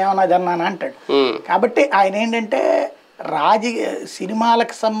సినిమా నేనేమన్నా అన్నాను అంటాడు. కాబట్టి ఆయన ఏంటంటే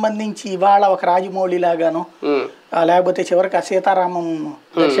సినిమాలకు సంబంధించి ఇవాళ ఒక రాజమౌళి లాగాను, లేకపోతే చివరికి ఆ సీతారామం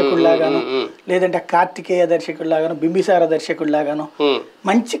దర్శకుడిలాగాను, లేదంటే కార్తికేయ దర్శకుడిలాగాను, బింబిసార దర్శకుడిలాగాను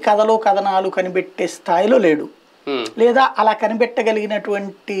మంచి కథలు కథనాలు కనిపెట్టే స్థాయిలో లేడు. లేదా అలా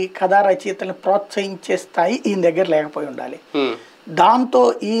కనిపెట్టగలిగినటువంటి కథా రచయితలను ప్రోత్సహించే స్థాయి ఈయన దగ్గర లేకపోయి ఉండాలి. దాంతో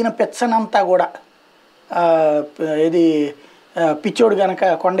ఈయన పెచ్చనంతా కూడా ఇది పిచ్చోడు గనక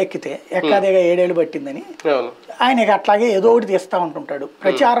కొండెక్కితే ఎక్కాదేగా 7 ఏళ్ళు పట్టిందని ఆయనకి అట్లాగే ఏదో ఒకటి తీస్తూ ఉంటుంటాడు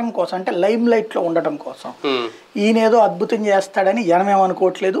ప్రచారం కోసం, అంటే లైమ్ లైట్లో ఉండటం కోసం. ఈయన ఏదో అద్భుతం చేస్తాడని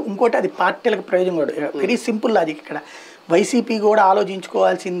జనమేమనుకోవట్లేదు. ఇంకోటి అది పార్టీలకు ప్రయోజనం కూడా. వెరీ సింపుల్ లాజిక్ ఇక్కడ. వైసీపీ కూడా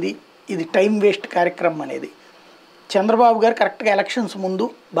ఆలోచించుకోవాల్సింది ఇది టైం వేస్ట్ కార్యక్రమం అనేది. చంద్రబాబు గారు కరెక్ట్గా ఎలక్షన్స్ ముందు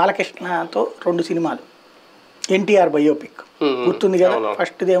బాలకృష్ణతో 2 సినిమాలు, ఎన్టీఆర్ బయోపిక్ గుర్తుంది కదా,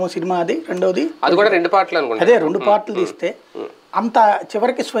 ఫస్ట్దేమో సినిమా అది, రెండోది అదే 2 పార్ట్లు తీస్తే అంత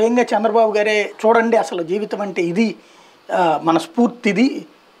చివరికి స్వయంగా చంద్రబాబు గారే చూడండి అసలు జీవితం అంటే ఇది, మన స్ఫూర్తిది,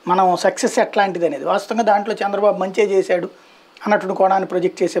 మనం సక్సెస్ ఎట్లాంటిది అనేది. వాస్తవంగా దాంట్లో చంద్రబాబు మంచిగా చేశాడు అన్నట్టు కోణాన్ని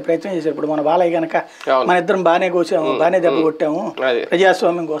ప్రొజెక్ట్ చేసే ప్రయత్నం చేశారు. ఇప్పుడు మన బాలయ్య గనక మన ఇద్దరం బాగానే కోసాము, బాగానే దెబ్బ కొట్టాము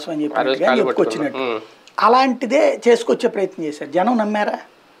ప్రజాస్వామ్యం కోసం అని చెప్పి చెప్పుకొచ్చినట్టు అలాంటిదే చేసుకొచ్చే ప్రయత్నం చేశారు. జనం నమ్మారా?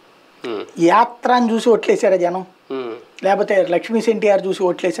 యాత్రను చూసి ఓట్లేసారా జనం? లేకపోతే లక్ష్మీ ఎన్టీఆర్ చూసి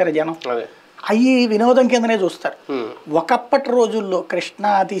ఓట్లేసారా జనం? అవి వినోదం కిందనే చూస్తారు. ఒకప్పటి రోజుల్లో కృష్ణ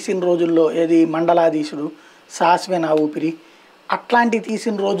తీసిన రోజుల్లో ఏది మండలాధీశుడు, సాస్వే నా ఊపిరి అట్లాంటివి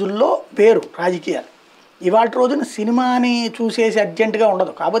తీసిన రోజుల్లో వేరు రాజకీయాలు. ఇవాళ రోజున సినిమాని చూసేసి అర్జెంటుగా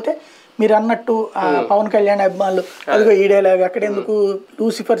ఉండదు. కాకపోతే మీరు అన్నట్టు పవన్ కళ్యాణ్ అభిమానులు అదిగో ఈ డైలాగ్ అక్కడ ఎందుకు,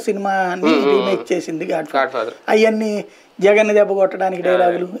 లూసిఫర్ సినిమాని రీమేక్ చేసింది గాడ్ ఫాదర్, అవన్నీ జగన్ దెబ్బ కొట్టడానికి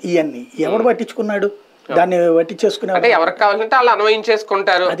డైలాగులు, ఇవన్నీ ఎవడు పట్టించుకున్నాడు? దాన్ని పట్టించేసుకునే ఎవరికి కావాలంటే వాళ్ళు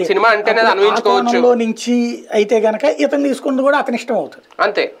అన్వయించేసుకుంటారు. సినిమా అంటే నుంచి అయితే గనక ఇతను తీసుకున్నది కూడా అతని ఇష్టం అవుతుంది,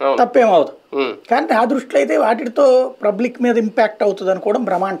 అంతే, తప్పేమవుతుంది. కానీ ఆ దృష్టిలో అయితే వాటితో పబ్లిక్ మీద ఇంపాక్ట్ అవుతుంది అనుకోవడం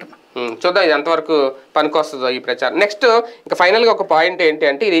బ్రహ్మాండం. చూద్దాం ఇది ఎంతవరకు పనికొస్తుందో ఈ ప్రచారం. నెక్స్ట్ ఇంకా ఫైనల్గా ఒక పాయింట్ ఏంటి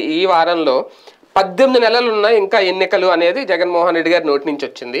అంటే, ఇది ఈ వారంలో 18 నెలలు ఉన్నాయి ఇంకా ఎన్నికలు అనేది జగన్మోహన్ రెడ్డి గారి నోటి నుంచి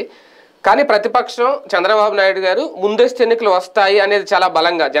వచ్చింది. కానీ ప్రతిపక్షం చంద్రబాబు నాయుడు గారు ముందస్తు ఎన్నికలు వస్తాయి అనేది చాలా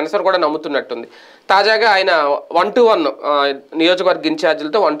బలంగా జనసేన కూడా నమ్ముతున్నట్టుంది. తాజాగా ఆయన 1-to-1 నియోజకవర్గ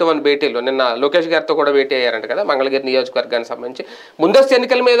ఇన్ఛార్జీలతో 1-to-1 భేటీలు నిన్న లోకేష్ గారితో కూడా భేటీ అయ్యారంట కదా మంగళగిరి నియోజకవర్గానికి సంబంధించి. ముందస్తు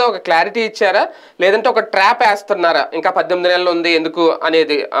ఎన్నికల మీద ఒక క్లారిటీ ఇచ్చారా, లేదంటే ఒక ట్రాప్ వేస్తున్నారా? ఇంకా 18 నెలలు ఉంది ఎందుకు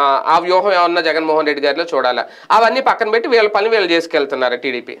అనేది ఆ వ్యూహం ఏమన్నా జగన్మోహన్ రెడ్డి గారిలో చూడాలా? అవన్నీ పక్కన పెట్టి వీళ్ళ పని వీళ్ళు చేసుకెళ్తున్నారా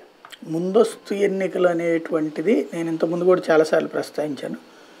టీడీపీ? ముందస్తు ఎన్నికలు అనేటువంటిది నేను ఇంతకుముందు కూడా చాలాసార్లు ప్రస్తావించాను.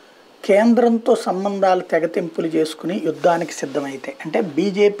 కేంద్రంతో సంబంధాలు తెగతింపులు చేసుకుని యుద్ధానికి సిద్ధమైతే, అంటే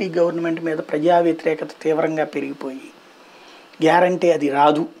బీజేపీ గవర్నమెంట్ మీద ప్రజా వ్యతిరేకత తీవ్రంగా పెరిగిపోయి గ్యారంటీ అది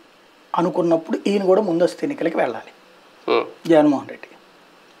రాదు అనుకున్నప్పుడు ఈయన కూడా ముందస్తు ఎన్నికలకి వెళ్ళాలి జగన్మోహన్ రెడ్డి.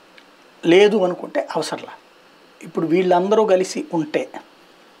 లేదు అనుకుంటే అవసరంలా. ఇప్పుడు వీళ్ళందరూ కలిసి ఉంటే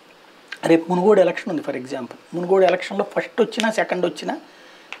రేపు మునుగోడు ఎలక్షన్ ఉంది ఫర్ ఎగ్జాంపుల్. మునుగోడు ఎలక్షన్లో ఫస్ట్ వచ్చినా సెకండ్ వచ్చినా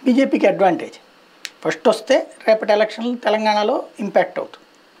బీజేపీకి అడ్వాంటేజ్. ఫస్ట్ వస్తే రేపటి ఎలక్షన్లో తెలంగాణలో ఇంపాక్ట్ అవుతుంది.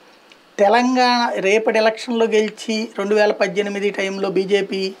 తెలంగాణ రేపటి ఎలక్షన్లో గెలిచి 2018 టైంలో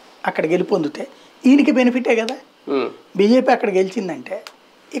బీజేపీ అక్కడ గెలుపొందితే ఈయనకి బెనిఫిటే కదా. బీజేపీ అక్కడ గెలిచిందంటే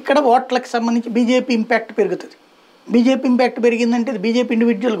ఇక్కడ ఓట్లకు సంబంధించి బీజేపీ ఇంపాక్ట్ పెరుగుతుంది. బీజేపీ ఇంపాక్ట్ పెరిగిందంటే బీజేపీ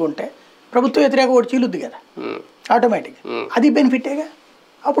ఇండివిజువల్గా ఉంటే ప్రభుత్వ వ్యతిరేక ఓటు చీలుద్ది కదా. ఆటోమేటిక్. అది బెనిఫిటేగా.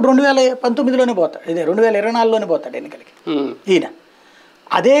 అప్పుడు 2019లోనే పోతాడు, ఇదే 2024లోనే పోతాడు ఎన్నికలకి ఈయన.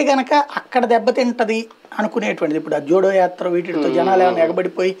 అదే గనక అక్కడ దెబ్బతింటది అనుకునేటువంటిది. ఇప్పుడు ఆ జోడో యాత్ర వీటితో జనాలు ఏమైనా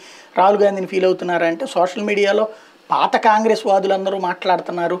ఎగబడిపోయి రాహుల్ గాంధీని ఫీల్ అవుతున్నారంటే సోషల్ మీడియాలో పాత కాంగ్రెస్ వాదులందరూ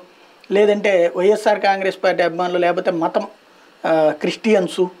మాట్లాడుతున్నారు, లేదంటే వైఎస్ఆర్ కాంగ్రెస్ పార్టీ అభిమానులు, లేకపోతే మతం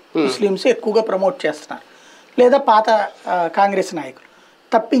క్రిస్టియన్సు ముస్లిమ్స్ ఎక్కువగా ప్రమోట్ చేస్తున్నారు, లేదా పాత కాంగ్రెస్ నాయకులు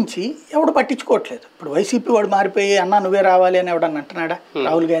తప్పించి ఎవడు పట్టించుకోవట్లేదు. ఇప్పుడు వైసీపీ వాడు మారిపోయి అన్నా నువ్వే రావాలి అని ఎవడన్నా అంటున్నాడా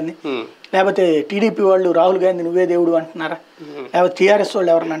రాహుల్ గాంధీ? లేకపోతే టీడీపీ వాళ్ళు రాహుల్ గాంధీ నువ్వే దేవుడు అంటున్నారా? లేకపోతే టీఆర్ఎస్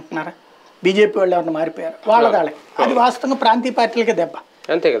వాళ్ళు ఎవరన్నా అంటున్నారా? బీజేపీ వాళ్ళు ఎవరన్నా మారిపోయారు? వాళ్ళదాళ్ళే. అది వాస్తవంగా ప్రాంతీయ పార్టీలకే దెబ్బ.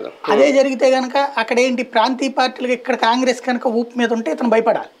 అంతే కదా. అదే జరిగితే కనుక అక్కడ ఏంటి, ప్రాంతీయ పార్టీలకి ఇక్కడ కాంగ్రెస్ కనుక ఊపు మీద ఉంటే ఇతను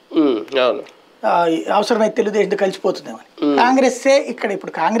భయపడాలి, అవసరమైతే తెలుగుదేశం కలిసిపోతుందేమని. కాంగ్రెస్సే ఇక్కడ,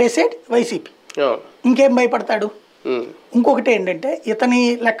 ఇప్పుడు కాంగ్రెసే వైసీపీ, ఇంకేం భయపడతాడు? ఇంకొకటి ఏంటంటే ఇతని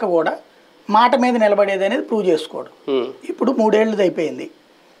లెక్క కూడా మాట మీద నిలబడేది అనేది ప్రూవ్ చేసుకోడు. ఇప్పుడు 3 ఏళ్ళది అయిపోయింది,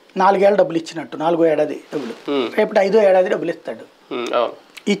 4 ఏళ్ళు డబ్బులు ఇచ్చినట్టు, 4వ ఏడాది డబ్బులు, రేపటి 5వ ఏడాది డబ్బులు ఇస్తాడు.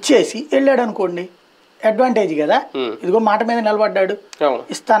 ఇచ్చేసి వెళ్ళాడు అనుకోండి, అడ్వాంటేజ్ కదా. ఇదిగో మాట మీద నిలబడ్డాడు,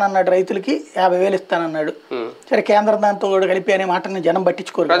 ఇస్తానన్నాడు, రైతులకి 50,000 ఇస్తానన్నాడు. సరే కేంద్రం దాంతో కూడా కలిపి అనే మాటని జనం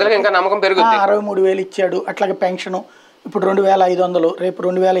పట్టించుకోరు. 63,000 ఇచ్చాడు. అట్లాగే పెన్షను ఇప్పుడు 2,500, రేపు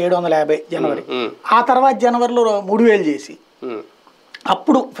 2,750 జనవరి. ఆ తర్వాత జనవరిలో 3,000 చేసి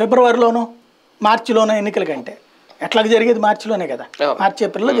అప్పుడు ఫిబ్రవరిలోనూ మార్చిలోనూ ఎన్నికల కంటే ఎట్లా జరిగేది మార్చిలోనే కదా, మార్చి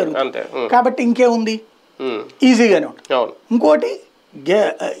ఏప్రిల్లో జరుగుతుంది. కాబట్టి ఇంకేముంది, ఈజీగానే ఉంటుంది. ఇంకోటి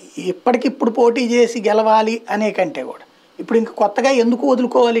ఇప్పటికిప్పుడు పోటీ చేసి గెలవాలి అనే కంటే కూడా ఇప్పుడు ఇంకా కొత్తగా ఎందుకు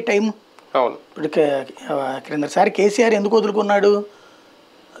వదులుకోవాలి టైం? ఇప్పుడు క్రిందసారి కేసీఆర్ ఎందుకు వదులుకున్నాడు?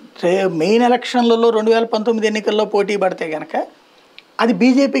 మెయిన్ ఎలక్షన్లలో 2019 ఎన్నికల్లో పోటీ పడితే కనుక అది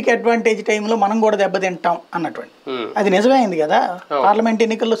బీజేపీకి అడ్వాంటేజ్ టైంలో మనం కూడా దెబ్బతింటాం అన్నటువంటి, అది నిజమైంది కదా. పార్లమెంట్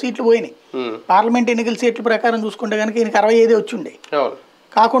ఎన్నికల్లో సీట్లు పోయినాయి. పార్లమెంట్ ఎన్నికల సీట్ల ప్రకారం చూసుకుంటే కనుక ఈయనకి 65 వచ్చిండే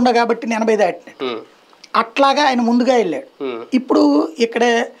కాకుండా, కాబట్టి 80 దాటినట్టు. అట్లాగా ఆయన ముందుగా వెళ్ళాడు. ఇప్పుడు ఇక్కడ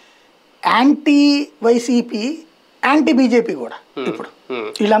యాంటీ వైసీపీ యాంటీ బీజేపీ కూడా ఇప్పుడు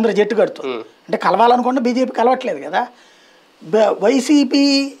వీళ్ళందరూ జట్టు కడుతుంది. అంటే కలవాలనుకుంటే బీజేపీ కలవట్లేదు కదా. వైసీపీ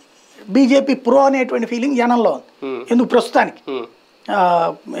బీజేపీ ప్రో అనేటువంటి ఫీలింగ్ జనంలో ఉంది. ఎందుకు ప్రస్తుతానికి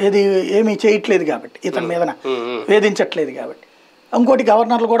ఏది ఏమీ చేయట్లేదు కాబట్టి, ఇతని మీద వేధించట్లేదు కాబట్టి. ఇంకోటి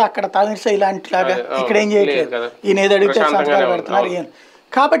గవర్నర్లు కూడా అక్కడ తమిళసై ఇలాంటిలాగా ఇక్కడ ఏం చేయట్లేదు, ఈయన ఏదో అడిగితే సంస్కారం పెడుతున్నారు ఏం.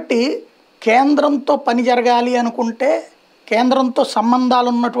 కాబట్టి కేంద్రంతో పని జరగాలి అనుకుంటే కేంద్రంతో సంబంధాలు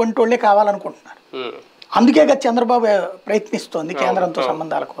ఉన్నటువంటి వాళ్ళే కావాలనుకుంటున్నారు. అందుకే కదా చంద్రబాబు ప్రయత్నిస్తోంది కేంద్రంతో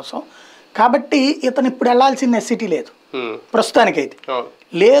సంబంధాల కోసం. కాబట్టి ఇతను ఇప్పుడు వెళ్లాల్సిన నెసిటీ లేదు ప్రస్తుతానికైతే.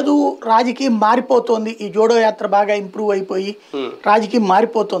 లేదు రాజకీయం మారిపోతుంది, ఈ జోడో యాత్ర బాగా ఇంప్రూవ్ అయిపోయి రాజకీయం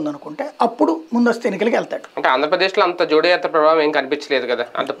మారిపోతుంది అనుకుంటే అప్పుడు ముందస్తు ఎన్నికలకి వెళ్తాడు. అంటే ఆంధ్రప్రదేశ్లో అంత జోడో యాత్ర ప్రభావం ఏం కనిపించలేదు కదా,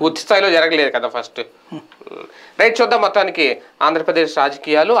 అంత పూర్తి స్థాయిలో జరగలేదు కదా ఫస్ట్. రైట్, చూద్దాం. మొత్తానికి ఆంధ్రప్రదేశ్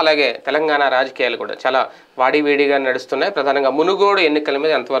రాజకీయాలు అలాగే తెలంగాణ రాజకీయాలు కూడా చాలా వాడివేడిగా నడుస్తున్నాయి. ప్రధానంగా మునుగోడు ఎన్నికల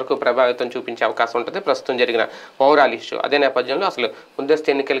మీద ఎంతవరకు ప్రభావితం చూపించే అవకాశం ఉంటుంది ప్రస్తుతం జరిగిన ఓవరాల్ ఇష్యూ. అదే నేపథ్యంలో అసలు ముందస్తు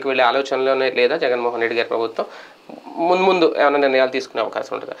ఎన్నికలకు వెళ్ళే ఆలోచనలోనే లేదా జగన్మోహన్ రెడ్డి గారి ప్రభుత్వం ముందు ఏమైనా నిర్ణయాలు తీసుకునే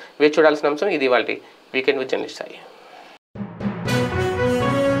అవకాశం ఉంటుందా? వేచి చూడాల్సిన అంశం. ఇది వాళ్ళ వీకెండ్ విత్ జర్నలిస్ట్ సాయి.